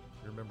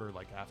 remember,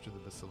 like after the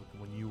Basilica,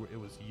 when it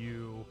was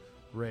you,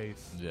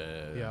 Wraith.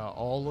 Yeah,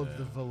 all of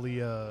the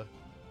Valia,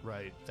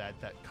 right, that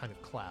kind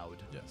of cloud.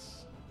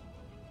 Yes.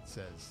 It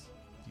says,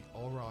 the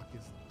Auroch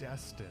is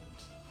destined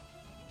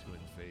to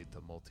invade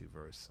the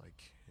multiverse. I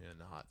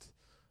cannot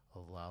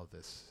allow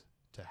this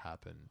to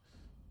happen.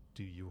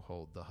 Do you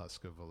hold the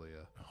Husk of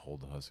Valia? I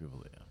hold the Husk of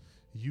Valia.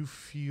 You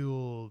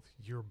feel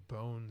your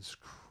bones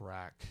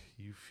crack.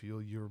 You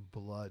feel your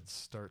blood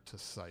start to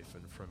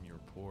siphon from your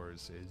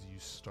pores as you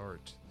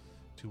start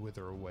to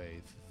wither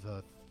away.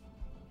 The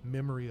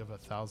memory of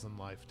 1,000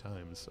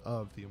 lifetimes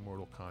of the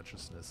immortal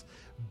consciousness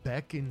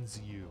beckons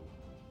you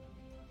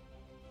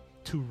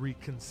to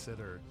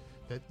reconsider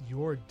that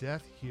your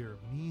death here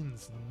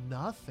means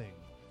nothing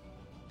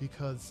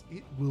because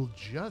it will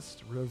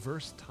just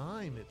reverse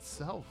time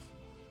itself.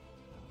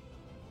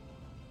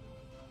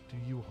 Do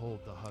you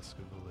hold the Husk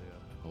of Valia?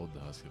 I hold the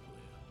Husk of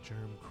Valia.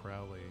 Germ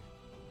Crowley,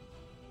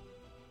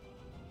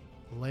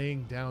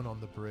 laying down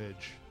on the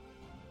bridge.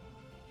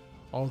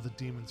 All the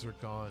demons are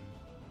gone.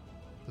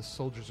 The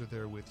soldiers are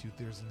there with you.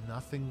 There's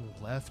nothing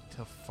left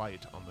to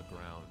fight on the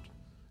ground.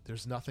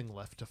 There's nothing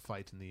left to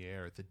fight in the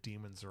air. The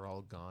demons are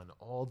all gone.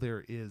 All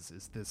there is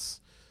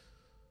this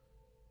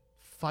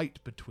fight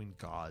between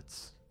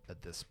gods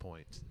at this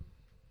point.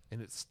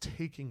 And it's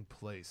taking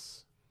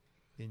place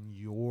in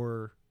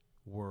your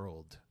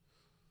world.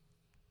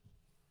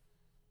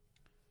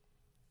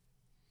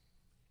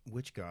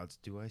 Which gods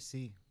do I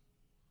see?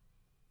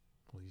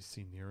 Well, you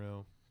see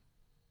Nero.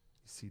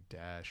 You see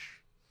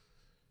Dash.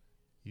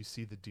 You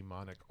see the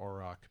demonic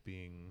Auroch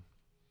being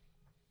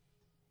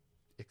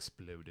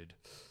exploded.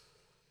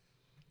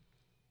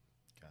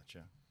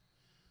 Gotcha.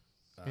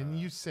 And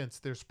you sense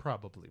there's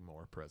probably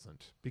more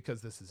present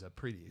because this is a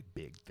pretty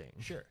big thing.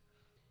 Sure.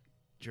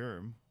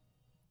 Germ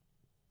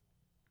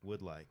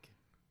would like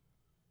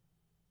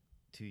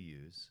to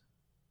use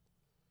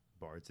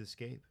Bard's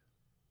Escape.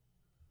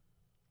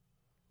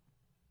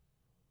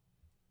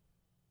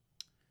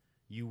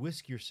 You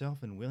whisk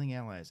yourself and willing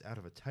allies out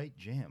of a tight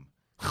jam,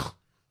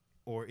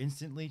 or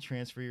instantly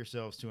transfer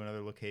yourselves to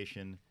another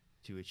location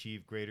to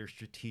achieve greater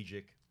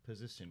strategic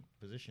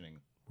positioning.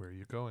 Where are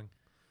you going?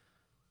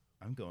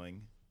 I'm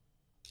going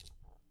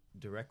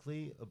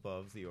directly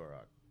above the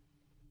Auroch,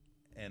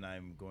 and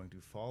I'm going to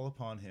fall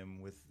upon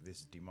him with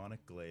this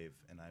demonic glaive,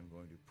 and I'm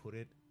going to put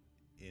it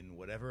in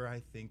whatever I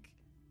think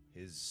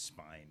his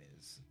spine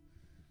is.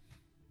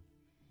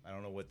 I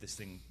don't know what this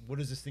thing. What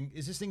is this thing?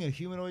 Is this thing a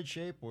humanoid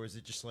shape, or is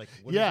it just like?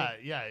 What is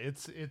it? Yeah.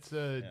 It's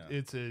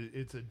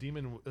a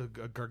demon,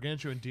 a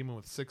gargantuan demon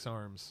with 6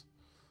 arms.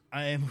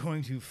 I am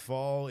going to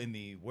fall in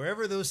the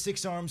wherever those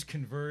 6 arms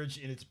converge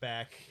in its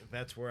back.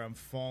 That's where I'm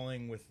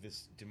falling with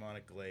this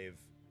demonic glaive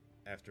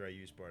after I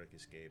use Bardic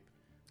Escape,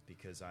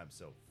 because I'm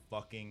so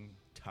fucking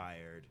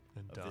tired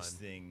And of done. this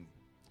thing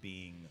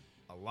being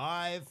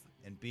alive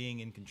and being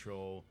in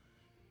control,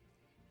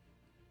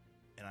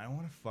 and I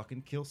want to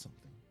fucking kill something.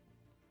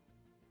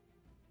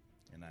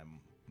 And I'm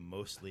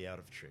mostly out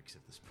of tricks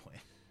at this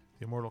point.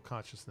 The immortal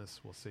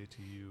consciousness will say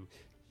to you,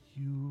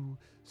 "You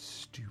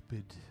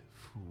stupid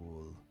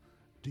fool,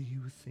 do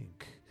you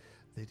think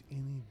that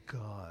any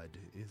god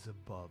is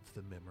above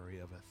the memory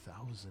of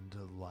 1,000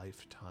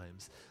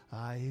 lifetimes?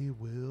 I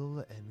will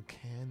and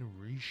can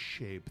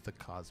reshape the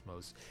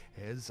cosmos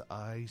as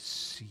I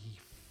see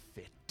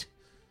fit."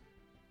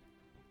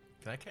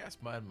 Can I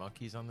cast Mad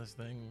Monkeys on this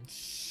thing?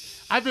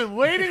 I've been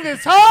waiting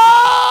this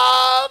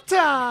whole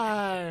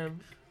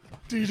time.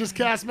 Do you just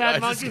cast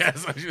Mad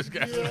Monkeys? I just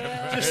cast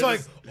Just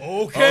like,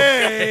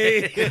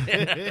 okay.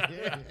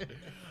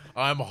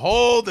 I'm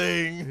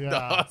holding the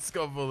Yeah. Husk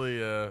of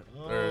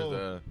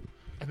Valia.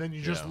 And then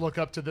you just Yeah. look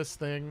up to this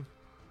thing.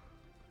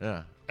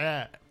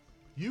 Yeah.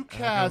 You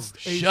cast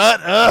a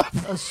Shut up!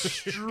 a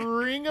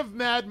string of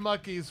Mad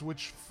Monkeys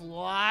which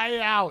fly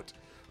out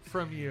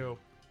from you.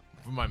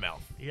 From my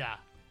mouth. Yeah.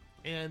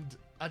 And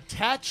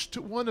attached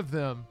to one of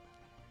them,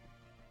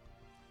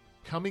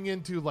 coming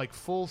into like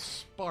full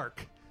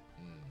spark,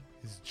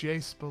 is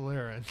Jace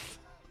Balerin.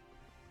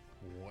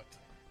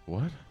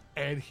 What?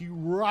 And he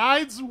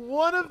rides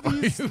one of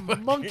these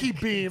monkey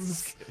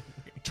beams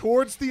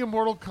towards the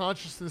immortal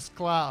consciousness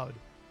cloud.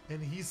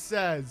 And he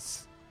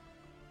says,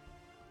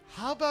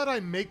 "How about I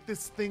make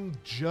this thing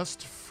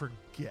just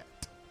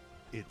forget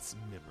its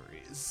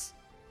memories?"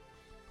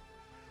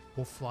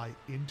 We'll fly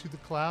into the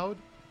cloud,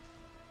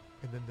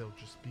 and then there'll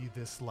just be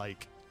this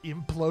like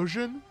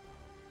implosion.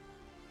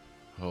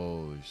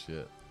 Holy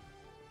shit.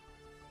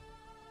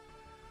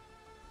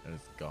 And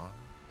it's gone?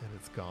 And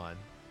it's gone.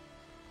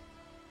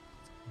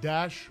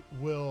 Dash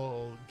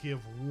will give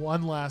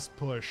one last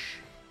push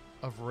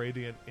of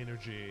radiant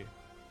energy,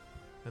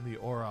 and the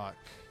Auroch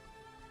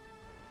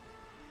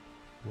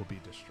will be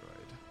destroyed.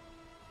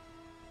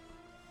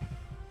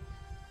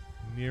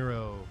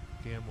 Nero,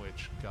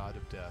 Gamwich, god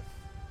of death,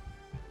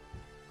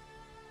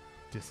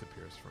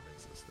 disappears from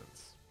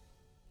existence.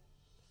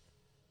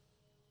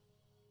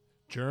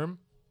 Germ,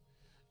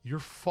 you're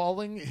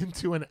falling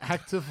into an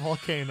active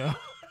volcano.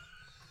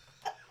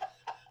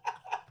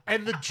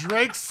 And the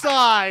Drake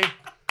Sigh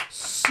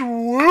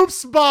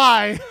swoops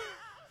by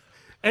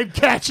and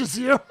catches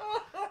you.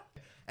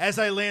 As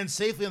I land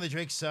safely on the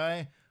Drake's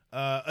Sigh,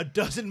 a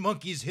dozen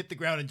monkeys hit the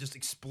ground and just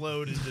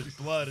explode into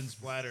blood and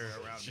splatter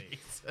around me.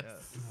 Yeah.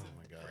 Oh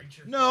my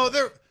god. No,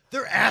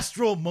 they're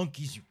astral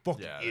monkeys, you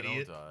fucking Yeah, they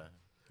idiot. don't die.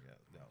 Yeah,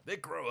 no. They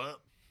grow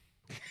up.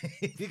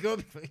 You go-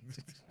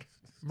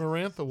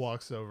 Marantha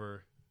walks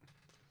over,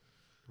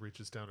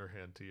 reaches down her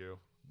hand to you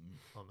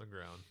on the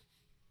ground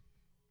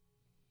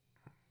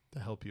to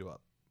help you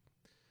up.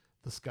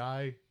 The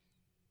sky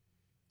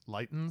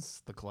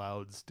lightens, the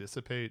clouds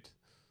dissipate,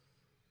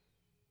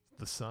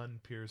 the sun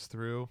peers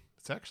through.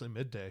 It's actually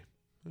midday.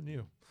 Who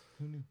knew?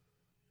 Who knew?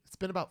 It's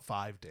been about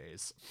 5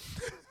 days,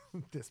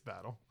 this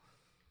battle.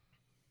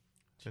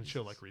 And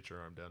she'll like reach her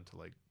arm down to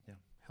like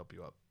help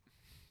you up.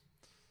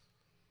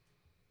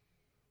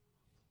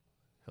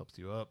 Helps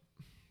you up.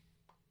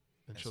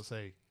 And she'll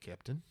say,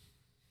 Captain,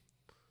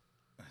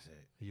 I say,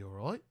 are you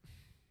all right?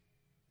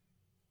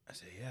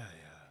 yeah.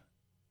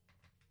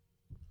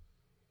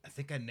 I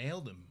think I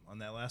nailed him on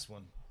that last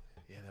one.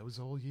 Yeah, that was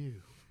all you.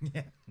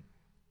 Yeah.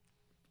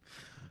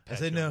 I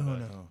said,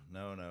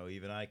 no.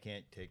 Even I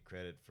can't take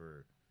credit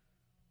for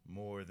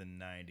more than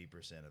 90%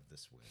 of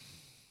this win.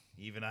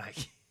 Even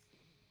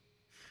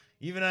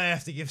I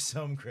have to give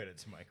some credit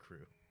to my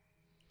crew.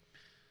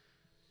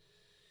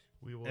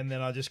 We will, And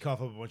then I'll just cough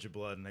up a bunch of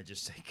blood and I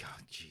just say,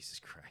 God, Jesus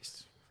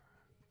Christ.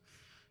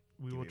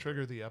 we will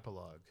trigger the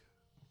epilogue,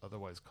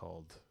 otherwise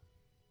called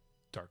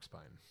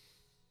Darkspine.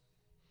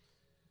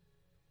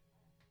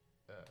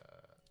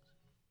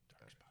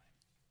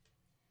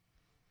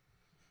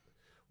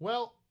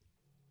 Well,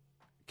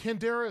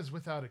 Candera is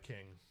without a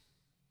king.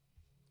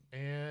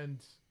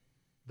 And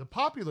the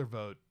popular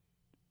vote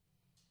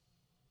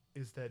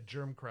is that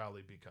Germ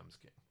Crowley becomes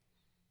king.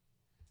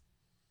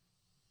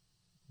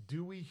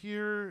 Do we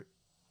hear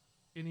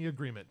any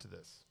agreement to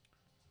this?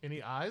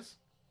 Any ayes?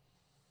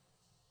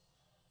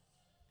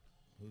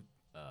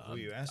 Who are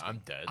you asking? I'm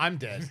dead. I'm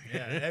dead.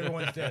 Yeah,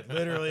 everyone's dead.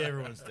 Literally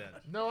everyone's dead.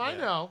 No, I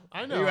know.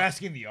 Are you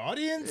asking the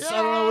audience? Yeah,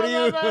 I don't know. What are you?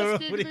 I'm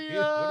asking what are the, you-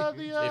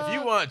 what are you- If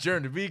you want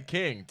Germ to be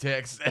king,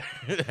 text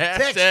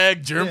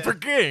hashtag Germ for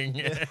king.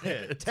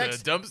 To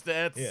Text- dump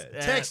stats. Yeah.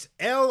 at- Text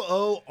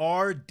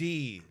LORD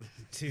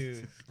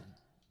to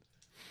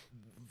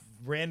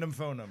random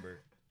phone number.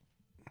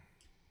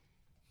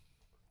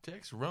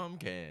 Text rum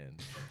can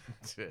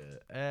to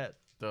at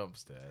dump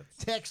stats.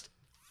 Text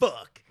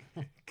fuck.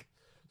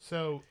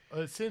 So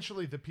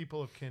essentially, the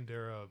people of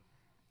Candera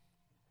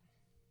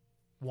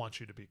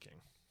want you to be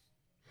king.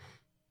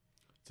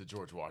 It's a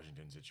George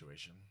Washington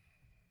situation.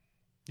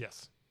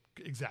 Yes,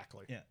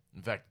 exactly. Yeah.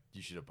 In fact,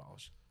 you should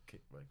abolish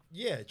like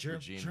Yeah, regimes.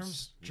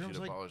 Germs You should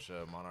like abolish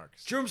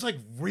monarchs. Germs like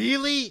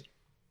really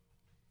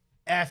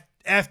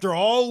after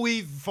all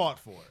we've fought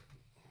for.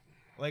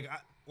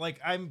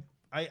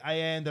 I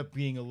end up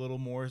being a little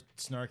more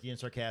snarky and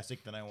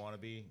sarcastic than I want to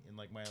be in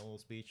like my little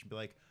speech and be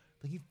like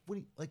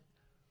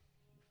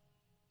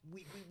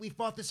we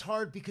fought this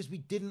hard because we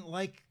didn't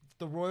like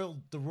the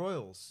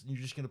royals. And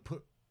you're just gonna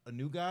put a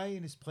new guy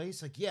in his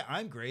place? Like, yeah,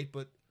 I'm great,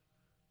 but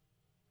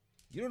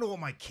you don't know what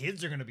my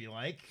kids are gonna be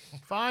like.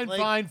 Fine, Like,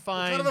 fine, What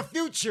fine. kind of a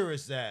future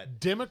is that?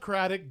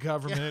 Democratic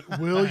government.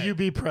 Will you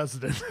be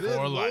president? Good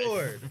For life.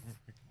 Lord.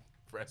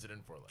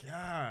 President for life.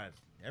 God,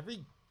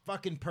 every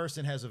fucking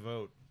person has a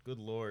vote. Good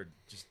Lord,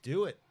 just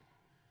do it.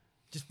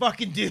 Just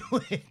fucking do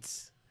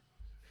it.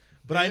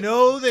 But I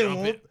know they Dump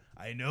won't. it.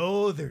 I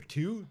know they're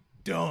too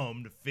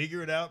dumb to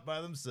figure it out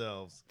by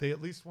themselves. They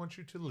at least want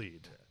you to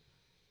lead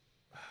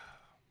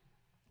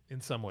in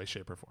some way,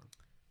 shape, or form.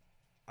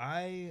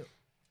 I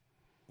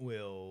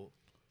will.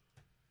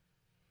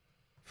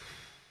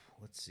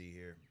 Let's see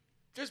here.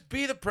 Just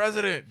be the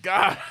president.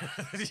 God,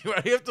 you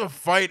have to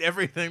fight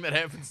everything that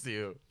happens to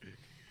you.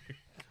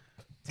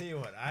 Tell you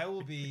what, I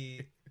will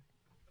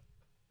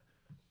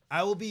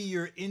be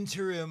your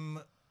interim,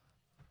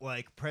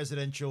 like,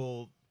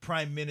 presidential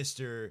prime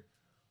minister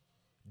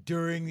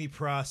during the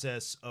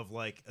process of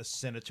like a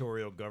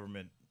senatorial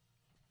government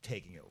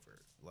taking over.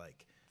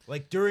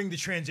 Like during the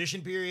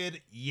transition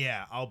period,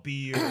 yeah, I'll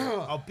be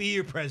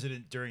your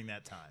president during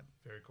that time.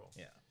 Very cool.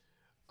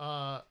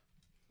 Yeah.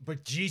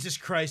 But Jesus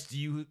Christ, do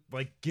you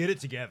like get it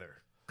together?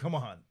 Come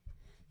on.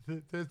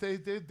 They'll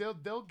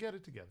get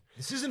it together.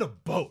 This isn't a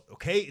boat,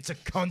 okay? It's a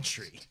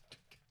country.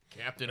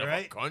 Captain All of a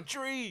right.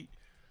 country.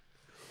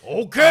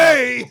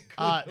 Okay.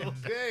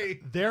 Okay.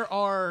 There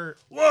are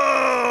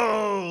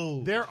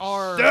Whoa. there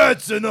are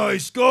That's a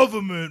nice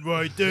government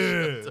right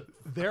there.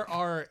 there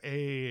are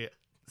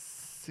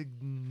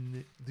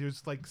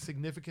there's like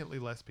significantly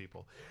less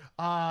people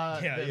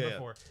than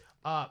before.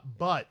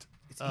 But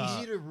It's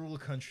easy to rule a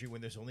country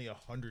when there's only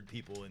 100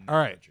 people in the all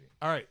right. country.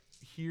 All right.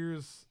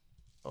 Here's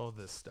all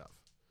this stuff.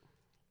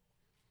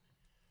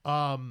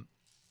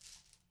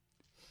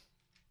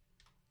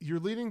 You're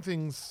leading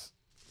things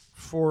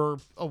for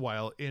a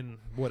while in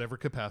whatever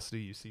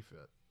capacity you see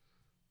fit,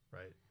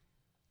 right?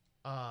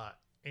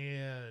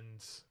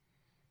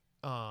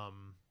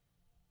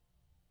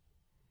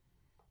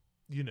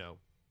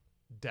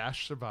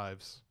 Dash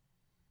survives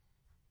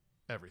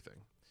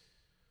everything.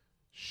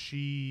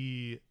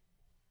 She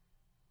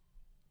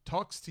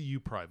talks to you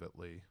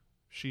privately,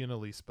 she and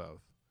Elise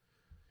both,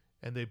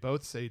 and they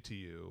both say to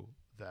you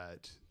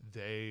that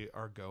they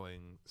are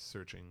going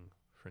searching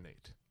for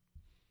Nate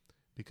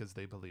because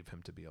they believe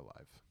him to be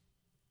alive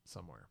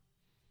somewhere.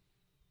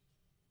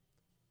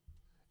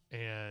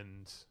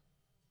 And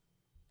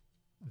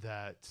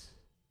that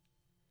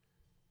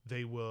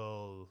they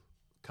will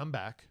come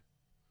back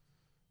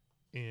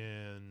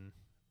in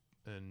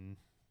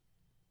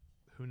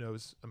who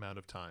knows amount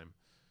of time,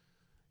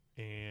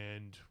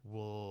 and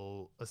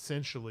we'll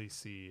essentially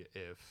see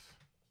if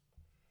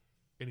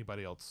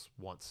anybody else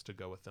wants to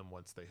go with them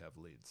once they have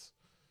leads.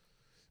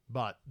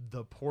 But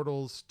the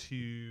portals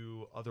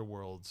to other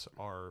worlds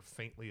are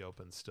faintly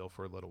open still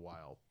for a little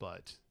while,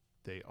 but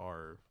they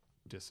are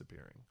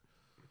disappearing.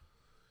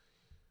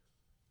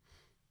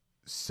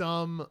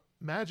 Some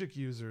magic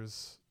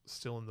users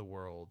still in the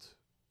world,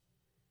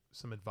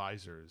 some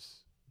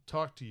advisors,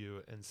 talk to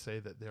you and say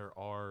that there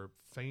are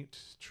faint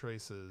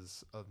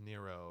traces of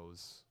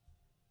Nero's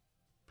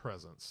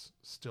presence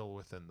still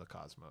within the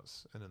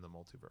cosmos and in the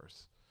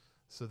multiverse.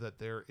 So that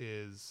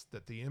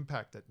the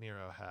impact that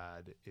Nero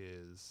had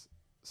is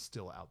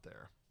still out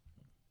there.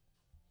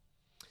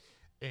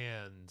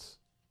 And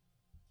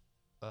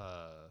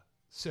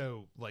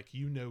so like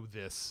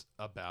this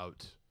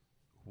about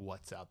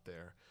what's out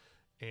there.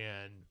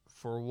 And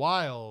for a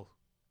while,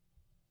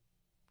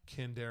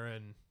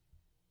 Kindarin,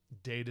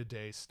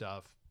 day-to-day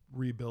stuff,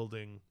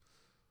 rebuilding,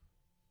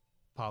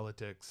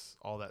 politics,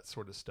 all that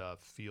sort of stuff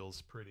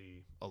feels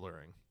pretty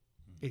alluring.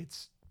 Mm-hmm.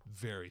 It's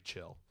very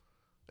chill.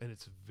 And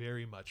it's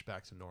very much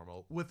back to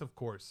normal with, of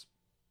course,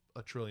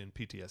 a trillion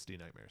PTSD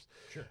nightmares.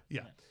 Sure.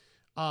 Yeah.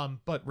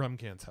 But rum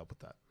cans help with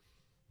that.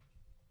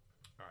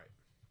 All right.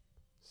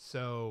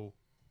 So,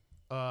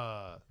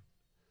 the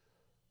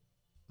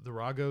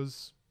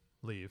Ragos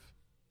leave.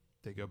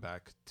 They go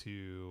back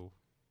to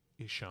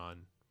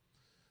Ishan.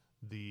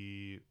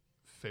 The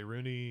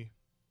Faeruni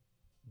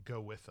go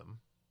with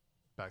them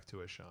back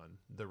to Ishan.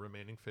 The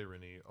remaining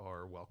Faeruni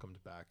are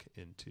welcomed back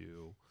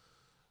into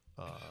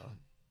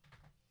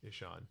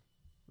Ishan,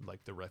 like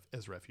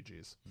as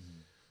refugees,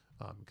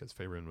 because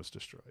Faerun was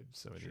destroyed.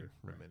 So any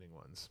remaining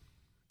ones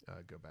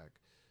go back.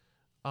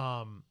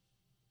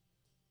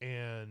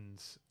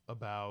 And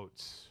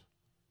about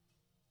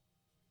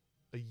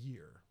a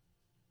year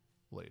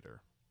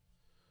later,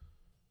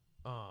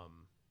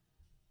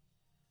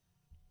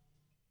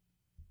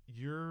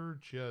 you're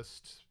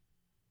just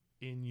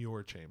in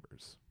your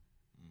chambers,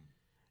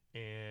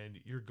 and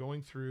you're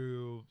going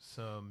through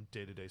some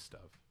day-to-day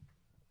stuff,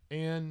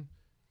 and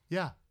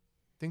yeah,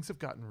 things have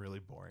gotten really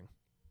boring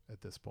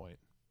at this point.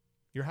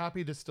 You're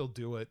happy to still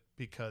do it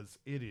because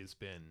it has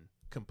been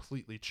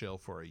completely chill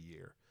for a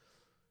year.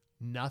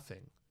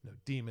 Nothing. No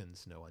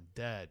demons, no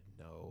undead,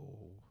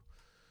 no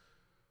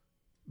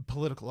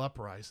political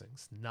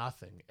uprisings,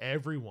 nothing.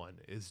 Everyone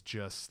is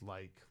just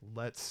like,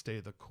 let's stay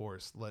the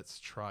course. Let's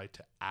try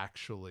to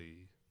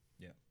actually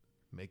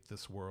make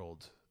this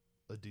world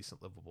a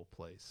decent livable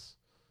place.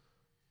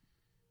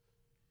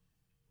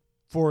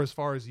 For as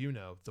far as you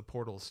know, the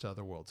portals to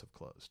other worlds have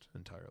closed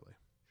entirely.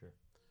 Sure.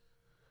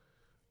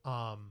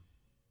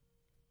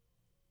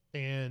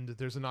 And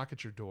there's a knock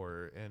at your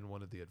door, and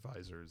one of your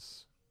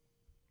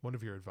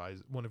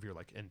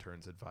like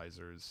interns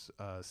advisors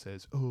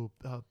says, "Oh,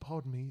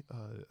 pardon me,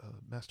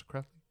 Master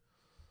Craftley.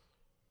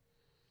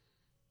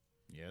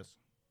 Yes.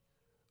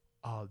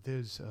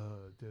 There's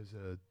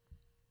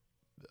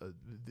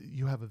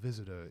you have a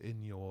visitor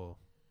in your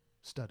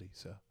study,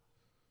 sir.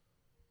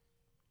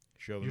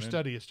 Show them Your in.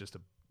 study is just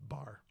a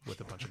bar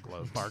with a bunch of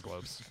bar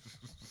globes.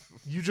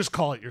 You just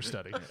call it your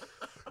study.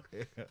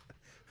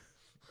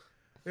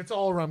 It's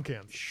all rum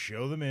cans.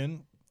 Show them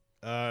in.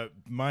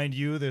 Mind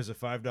you, there's a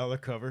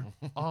 $5 cover.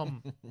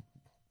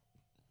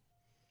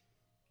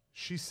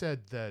 She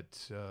said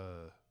that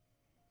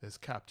as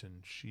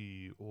captain,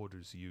 she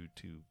orders you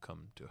to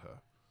come to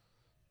her.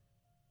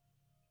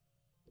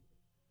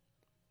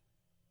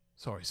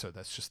 Sorry, sir,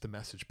 that's just the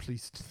message.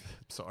 Please,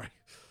 sorry.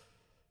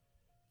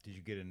 Did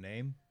you get a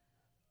name?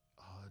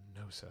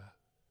 No, sir.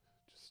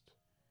 Just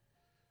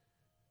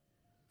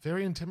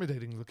very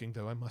intimidating looking,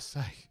 though, I must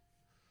say.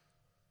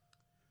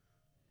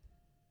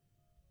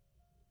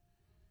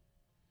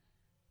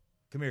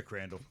 Come here,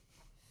 Crandall.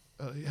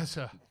 Yes,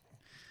 sir.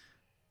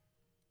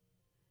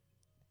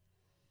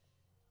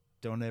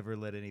 don't ever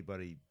let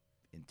anybody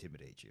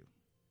intimidate you.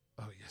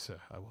 Oh, yes, sir.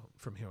 I won't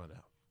from here on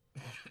out.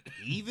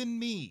 Even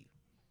me.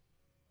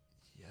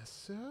 Yes,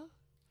 sir?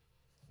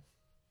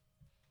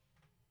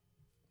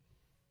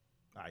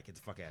 All right, get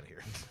the fuck out of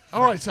here.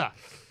 All right, sir.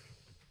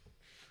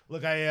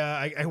 Look,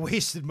 I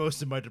wasted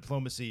most of my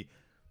diplomacy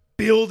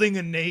building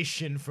a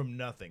nation from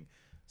nothing.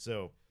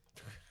 So,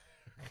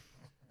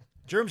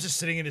 Germ's just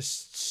sitting in his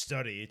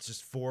study. It's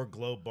just 4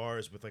 glow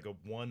bars with like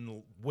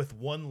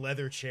one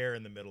leather chair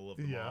in the middle of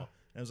them all.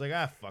 And I was like,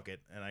 fuck it.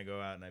 And I go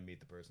out and I meet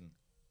the person.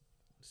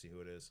 See who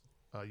it is.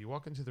 You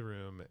walk into the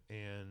room,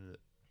 and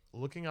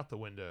looking out the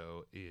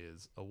window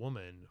is a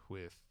woman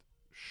with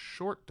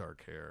short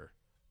dark hair,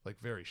 like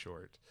very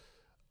short,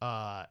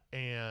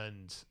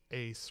 and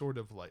a sort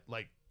of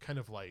like kind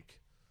of like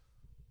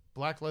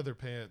black leather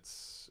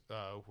pants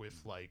with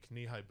like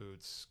knee-high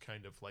boots,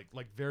 kind of like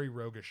very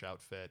roguish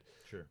outfit.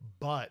 Sure.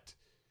 But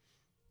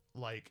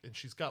like, and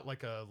she's got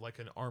like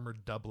an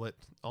armored doublet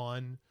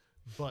on,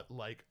 but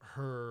like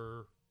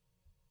her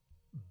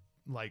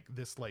like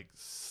this like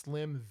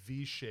slim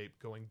V shape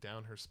going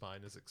down her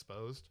spine is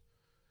exposed,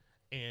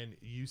 and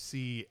you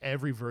see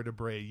every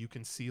vertebrae. You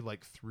can see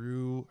like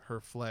through her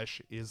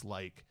flesh is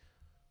like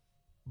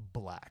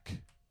black,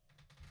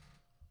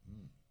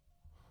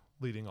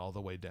 leading all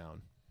the way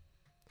down.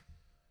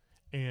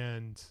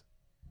 And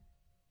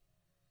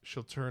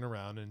she'll turn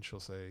around and she'll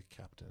say,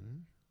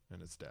 "Captain,"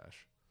 and it's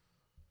Dash.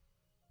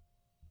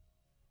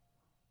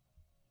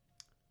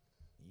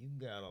 You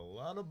got a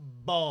lot of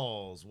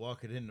balls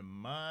walking into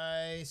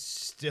my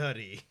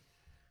study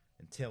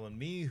and telling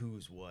me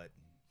who's what.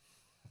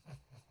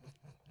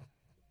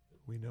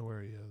 We know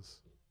where he is.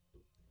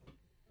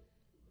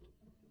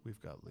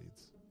 We've got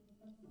leads.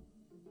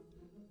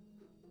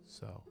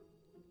 So,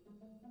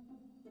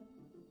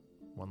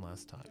 one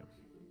last time.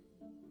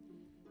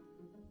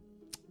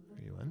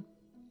 Are you in?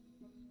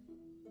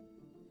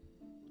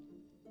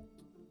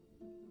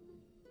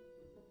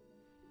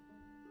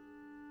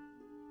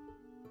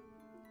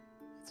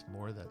 It's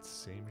more of that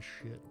same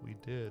shit we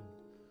did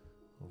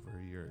over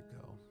a year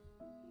ago.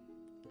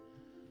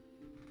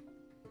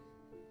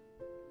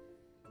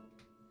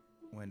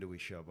 When do we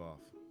shove off?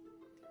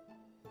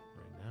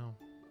 Right now,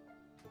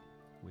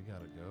 we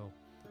gotta go.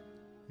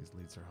 These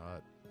leads are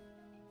hot.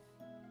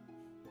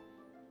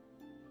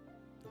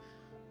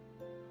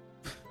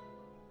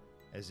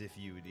 As if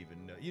you would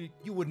even know.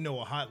 You wouldn't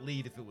know a hot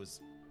lead if it was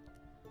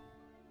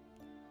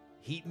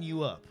heating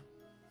you up.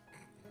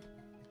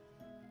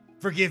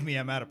 Forgive me,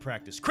 I'm out of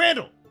practice.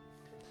 Crandall!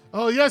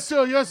 Oh, yes,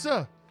 sir. Yes,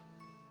 sir.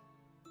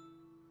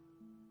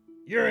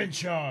 You're in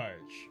charge.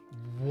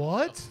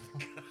 What?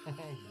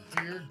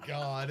 Dear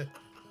God.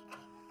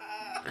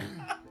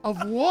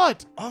 Of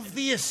what? Of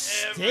the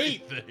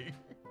estate. Everything.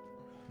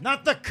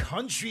 Not the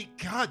country.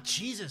 God,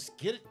 Jesus,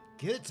 get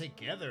it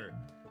together.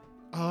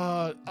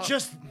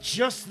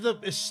 Just the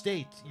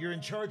estate. You're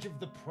in charge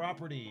of the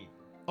property.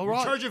 All You're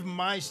right. in charge of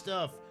my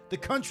stuff. The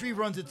country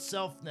runs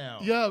itself now.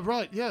 Yeah,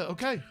 right. Yeah,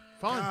 okay.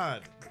 Fine.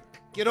 God,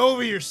 get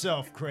over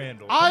yourself,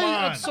 Crandall. Come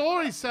on. I'm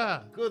sorry,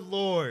 sir. Good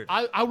Lord.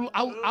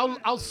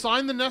 I'll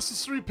sign the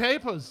necessary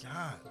papers.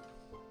 God.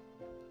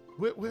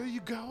 Where are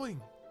you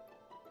going?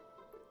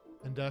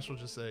 And Dash will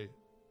just say,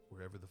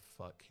 wherever the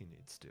fuck he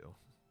needs to.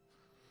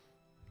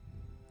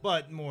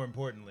 But more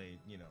importantly,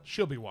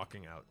 She'll be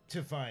walking out.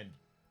 to find,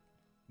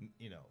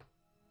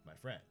 my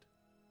friend.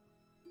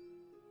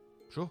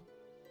 Sure.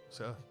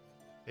 Sir,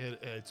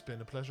 it's been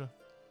a pleasure.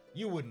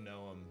 You wouldn't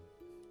know him.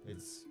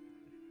 It's.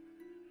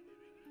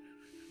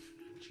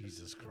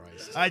 Jesus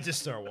Christ. I just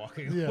start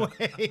walking Yeah.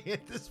 away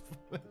at this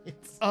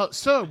point.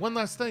 Sir, one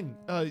last thing.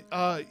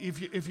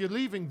 If you're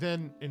leaving,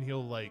 then and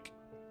he'll like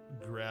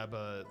grab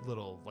a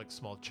little like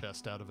small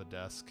chest out of a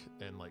desk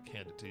and like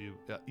hand it to you.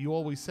 You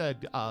always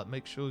said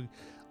make sure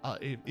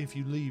if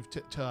you leave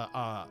to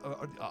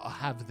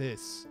have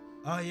this.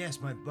 Oh, yes,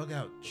 my bug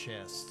out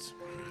chest.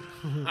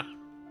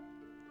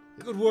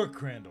 Good work,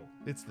 Crandall.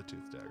 It's the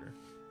tooth dagger,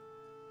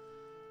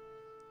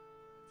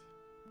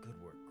 Good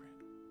work,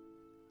 Crandall.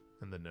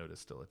 and the note is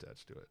still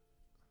attached to it.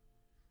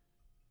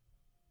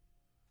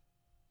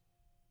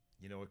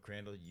 You know what,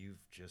 Crandall?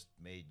 You've just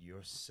made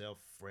yourself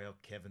frail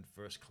Kevin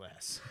first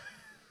class.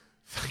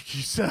 Thank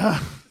you, sir.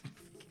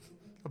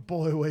 A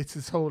boy waits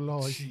his whole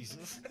life.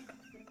 Jesus.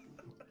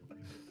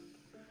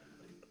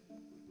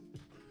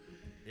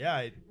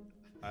 Yeah,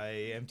 I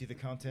empty the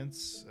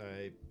contents.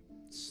 I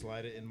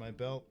slide it in my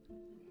belt.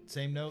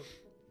 Same note.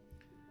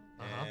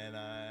 And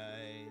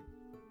I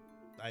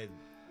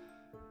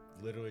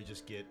literally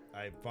just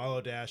I follow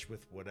Dash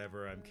with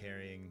whatever I'm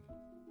carrying,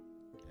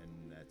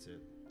 and that's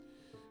it.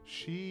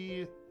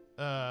 She,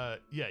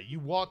 you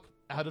walk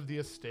out of the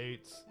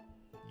estates.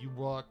 You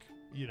walk,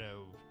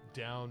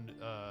 down.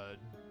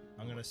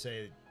 I'm gonna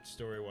say,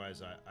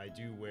 story-wise, I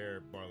do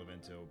wear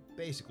Barlovento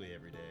basically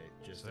every day,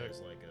 just Sick.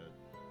 as like a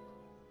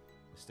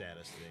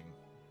status thing.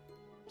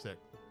 Sick.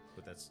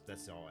 But that's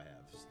all I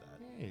have. Is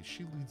that. Hey,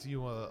 she leads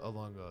you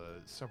along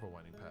several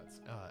winding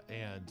paths,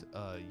 and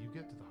you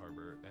get to the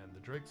harbor, and the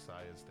Drake's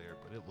Eye is there,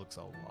 but it looks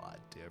a lot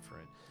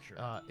different. Sure.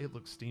 It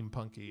looks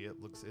steampunky.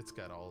 It's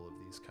got all of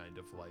these kind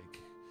of like,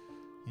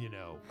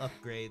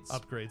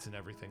 upgrades and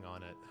everything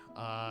on it.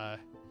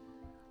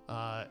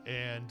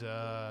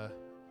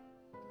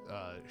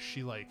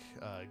 She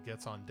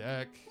gets on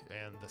deck,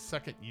 and the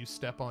second you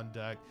step on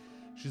deck,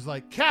 she's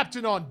like,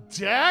 "Captain on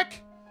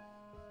deck!"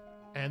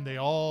 And they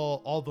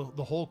all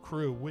the whole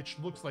crew, which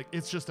looks like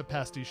it's just a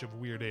pastiche of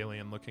weird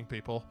alien-looking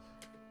people.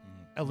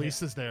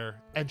 Elise is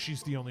there, and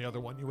she's the only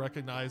other one you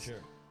recognize. Sure.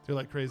 They're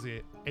like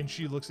crazy, and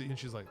she looks at you, and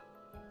she's like,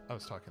 "I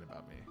was talking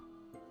about me,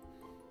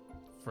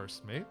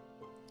 first mate,"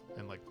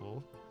 and like,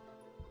 cool.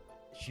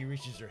 She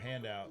reaches her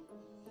hand out,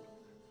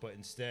 but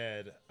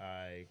instead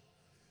I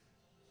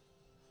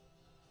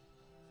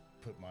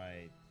put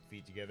my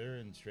feet together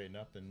and straighten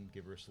up and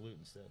give her a salute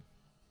instead.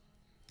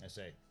 I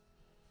say,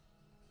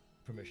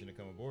 "Permission to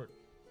come aboard."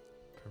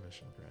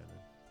 Permission granted,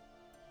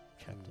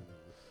 Captain.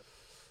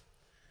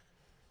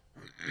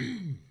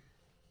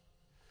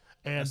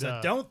 And So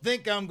don't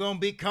think I'm going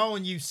to be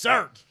calling you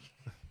sir.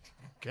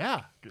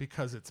 yeah,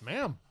 because it's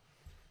ma'am.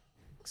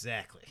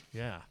 Exactly.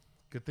 Yeah,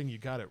 good thing you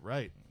got it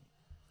right.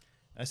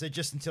 I said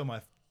just until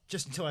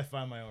I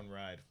find my own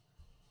ride.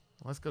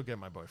 Let's go get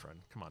my boyfriend.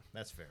 Come on.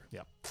 That's fair.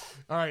 Yeah.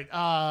 All right.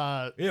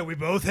 Yeah, we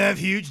both have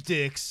huge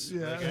dicks.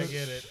 Yeah. Like, I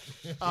get it.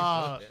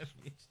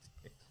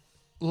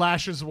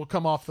 Lashes will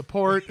come off the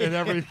port and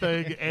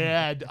everything,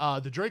 and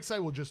the Drake's Eye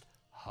will just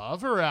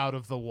hover out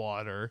of the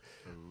water,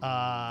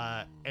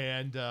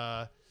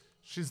 and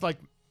she's like,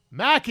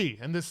 "Mackie,"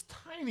 and this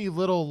tiny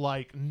little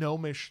like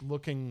gnomish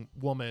looking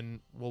woman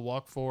will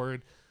walk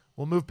forward,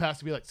 will move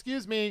past and be like,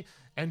 "Excuse me,"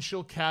 and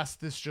she'll cast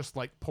this just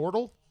like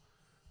portal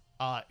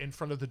in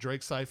front of the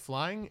Drake's Eye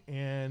flying,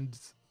 and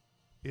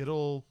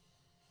it'll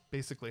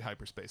basically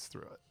hyperspace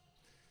through it.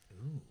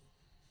 Ooh.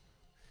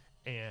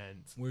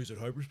 And Where is it,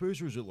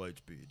 hyperspace or is it light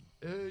speed?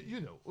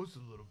 it's a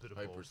little bit of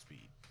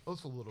Hyperspeed. both.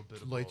 It's a little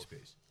bit of Light both.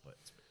 space.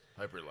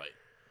 Hyper light.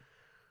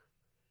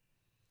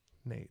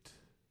 Nate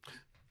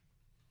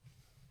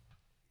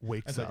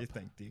wakes up.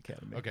 thank the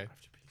Academy. Okay.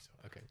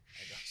 Okay.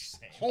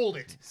 Hold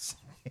it.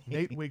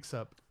 Nate wakes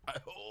up I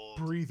hold.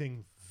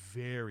 breathing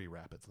very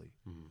rapidly,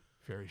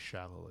 very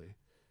shallowly,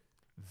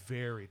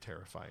 very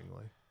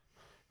terrifyingly.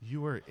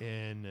 You are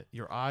in,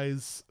 your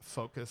eyes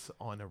focus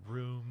on a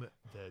room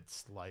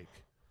that's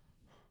like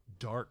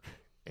dark,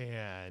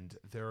 and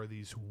there are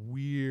these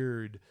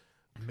weird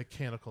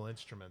mechanical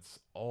instruments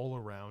all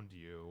around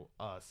you,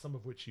 some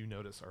of which you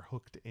notice are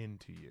hooked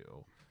into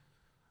you.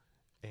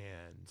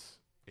 And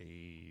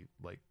a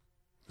like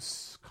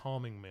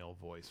calming male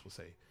voice will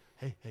say,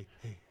 "Hey, hey,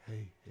 hey,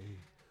 hey, hey,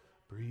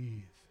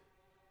 breathe,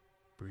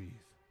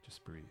 breathe,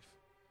 just breathe.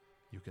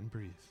 You can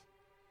breathe.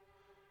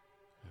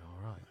 You're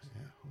all right.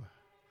 Yeah.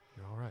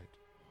 You're all right.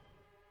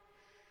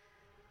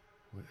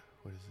 What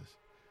is this?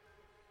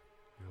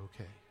 You're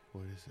okay.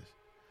 What is this?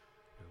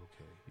 You're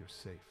okay. You're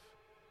safe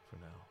for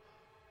now.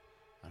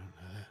 I don't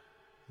know that.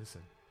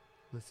 Listen.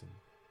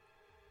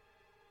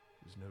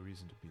 There's no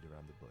reason to beat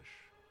around the bush.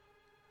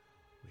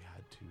 We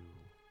had to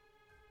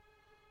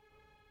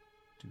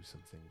do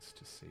some things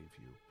to save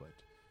you,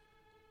 but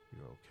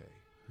you're okay."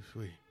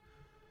 Sweet.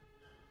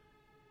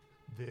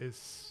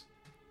 This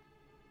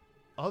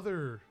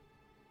other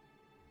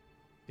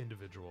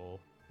individual,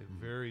 a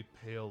very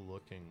pale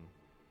looking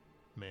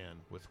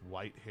man with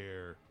white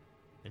hair,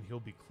 and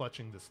he'll be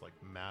clutching this like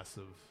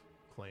massive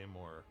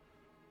claymore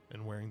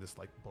and wearing this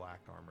like black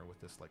armor with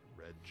this like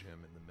red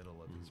gem in the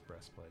middle of his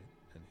breastplate,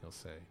 and he'll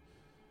say,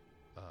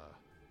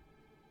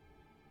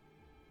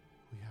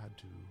 "We had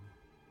to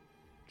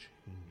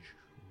change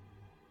you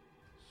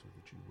so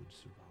that you would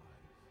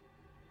survive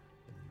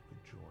and you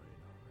could join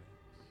our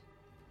ranks.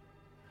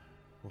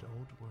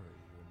 Don't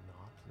worry, you're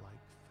not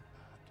like the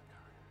bad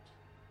kind."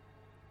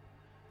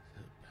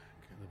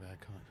 The bad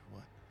kind.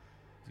 What?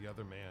 The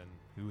other man,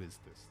 who is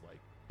this like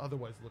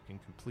otherwise looking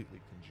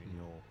completely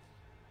congenial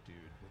dude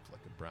with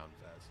like a brown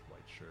vest,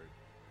 white shirt,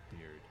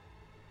 beard,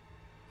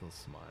 he'll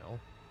smile,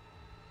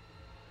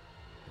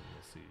 and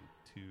you'll see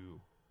two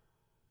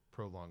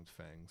prolonged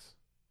fangs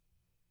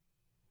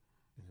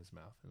in his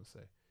mouth, and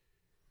he'll say,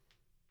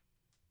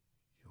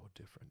 "You're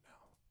different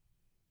now,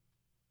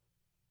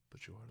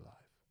 but you're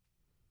alive."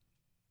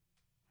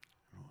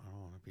 I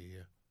don't want to be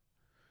here.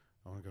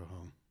 I want to go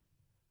home.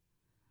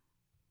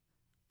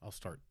 I'll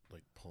start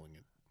like pulling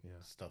it.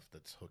 Yeah. Stuff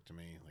that's hooked to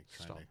me, like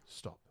trying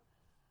Stop.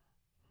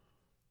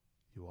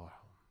 You are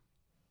home.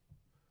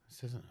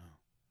 This isn't home.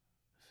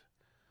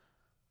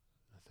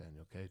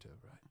 Nathaniel Cato,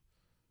 right?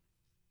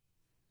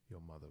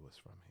 Your mother was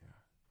from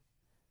here.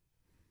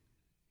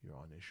 You're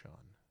on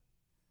Ishan.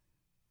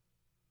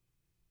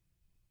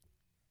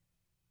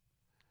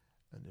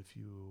 And if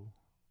you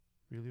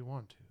really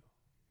want to,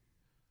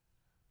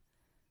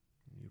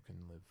 you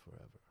can live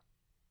forever.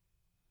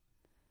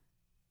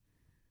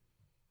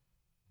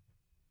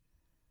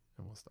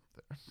 And we'll stop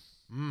there.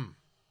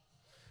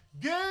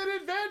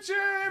 Good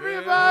adventure,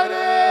 everybody!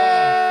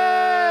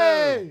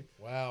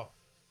 Wow.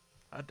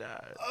 I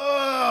died.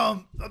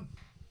 Oh,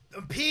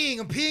 I'm peeing.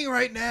 I'm peeing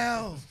right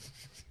now.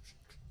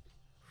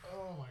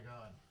 Oh my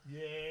god.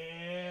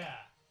 Yeah.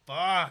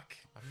 Fuck.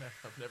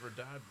 I've never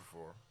died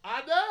before.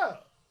 I know.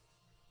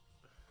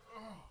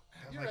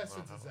 Your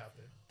essence is out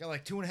there. Got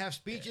like 2.5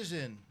 speeches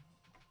in.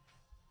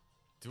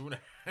 2.5.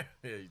 Yeah,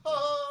 you did.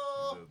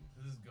 Oh. You did.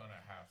 This is gonna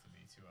have to be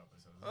 2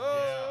 episodes.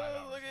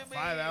 Oh, look at me.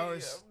 5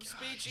 hours.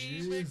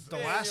 Speechy. The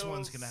last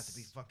one's gonna have to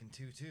be fucking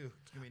 2 too.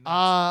 It's gonna be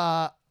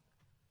nuts.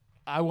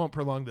 I won't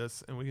prolong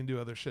this, and we can do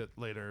other shit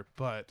later.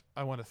 But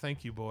I want to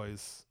thank you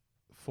boys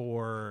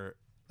for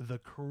the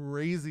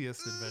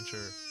craziest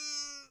adventure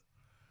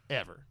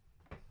ever.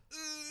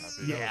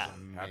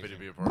 Happy to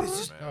be a part of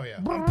it, man. Oh yeah.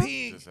 I'm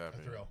peeing. Just happy.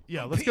 A thrill.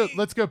 Yeah, let's go.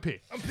 Let's go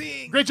pee. I'm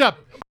peeing. Great job.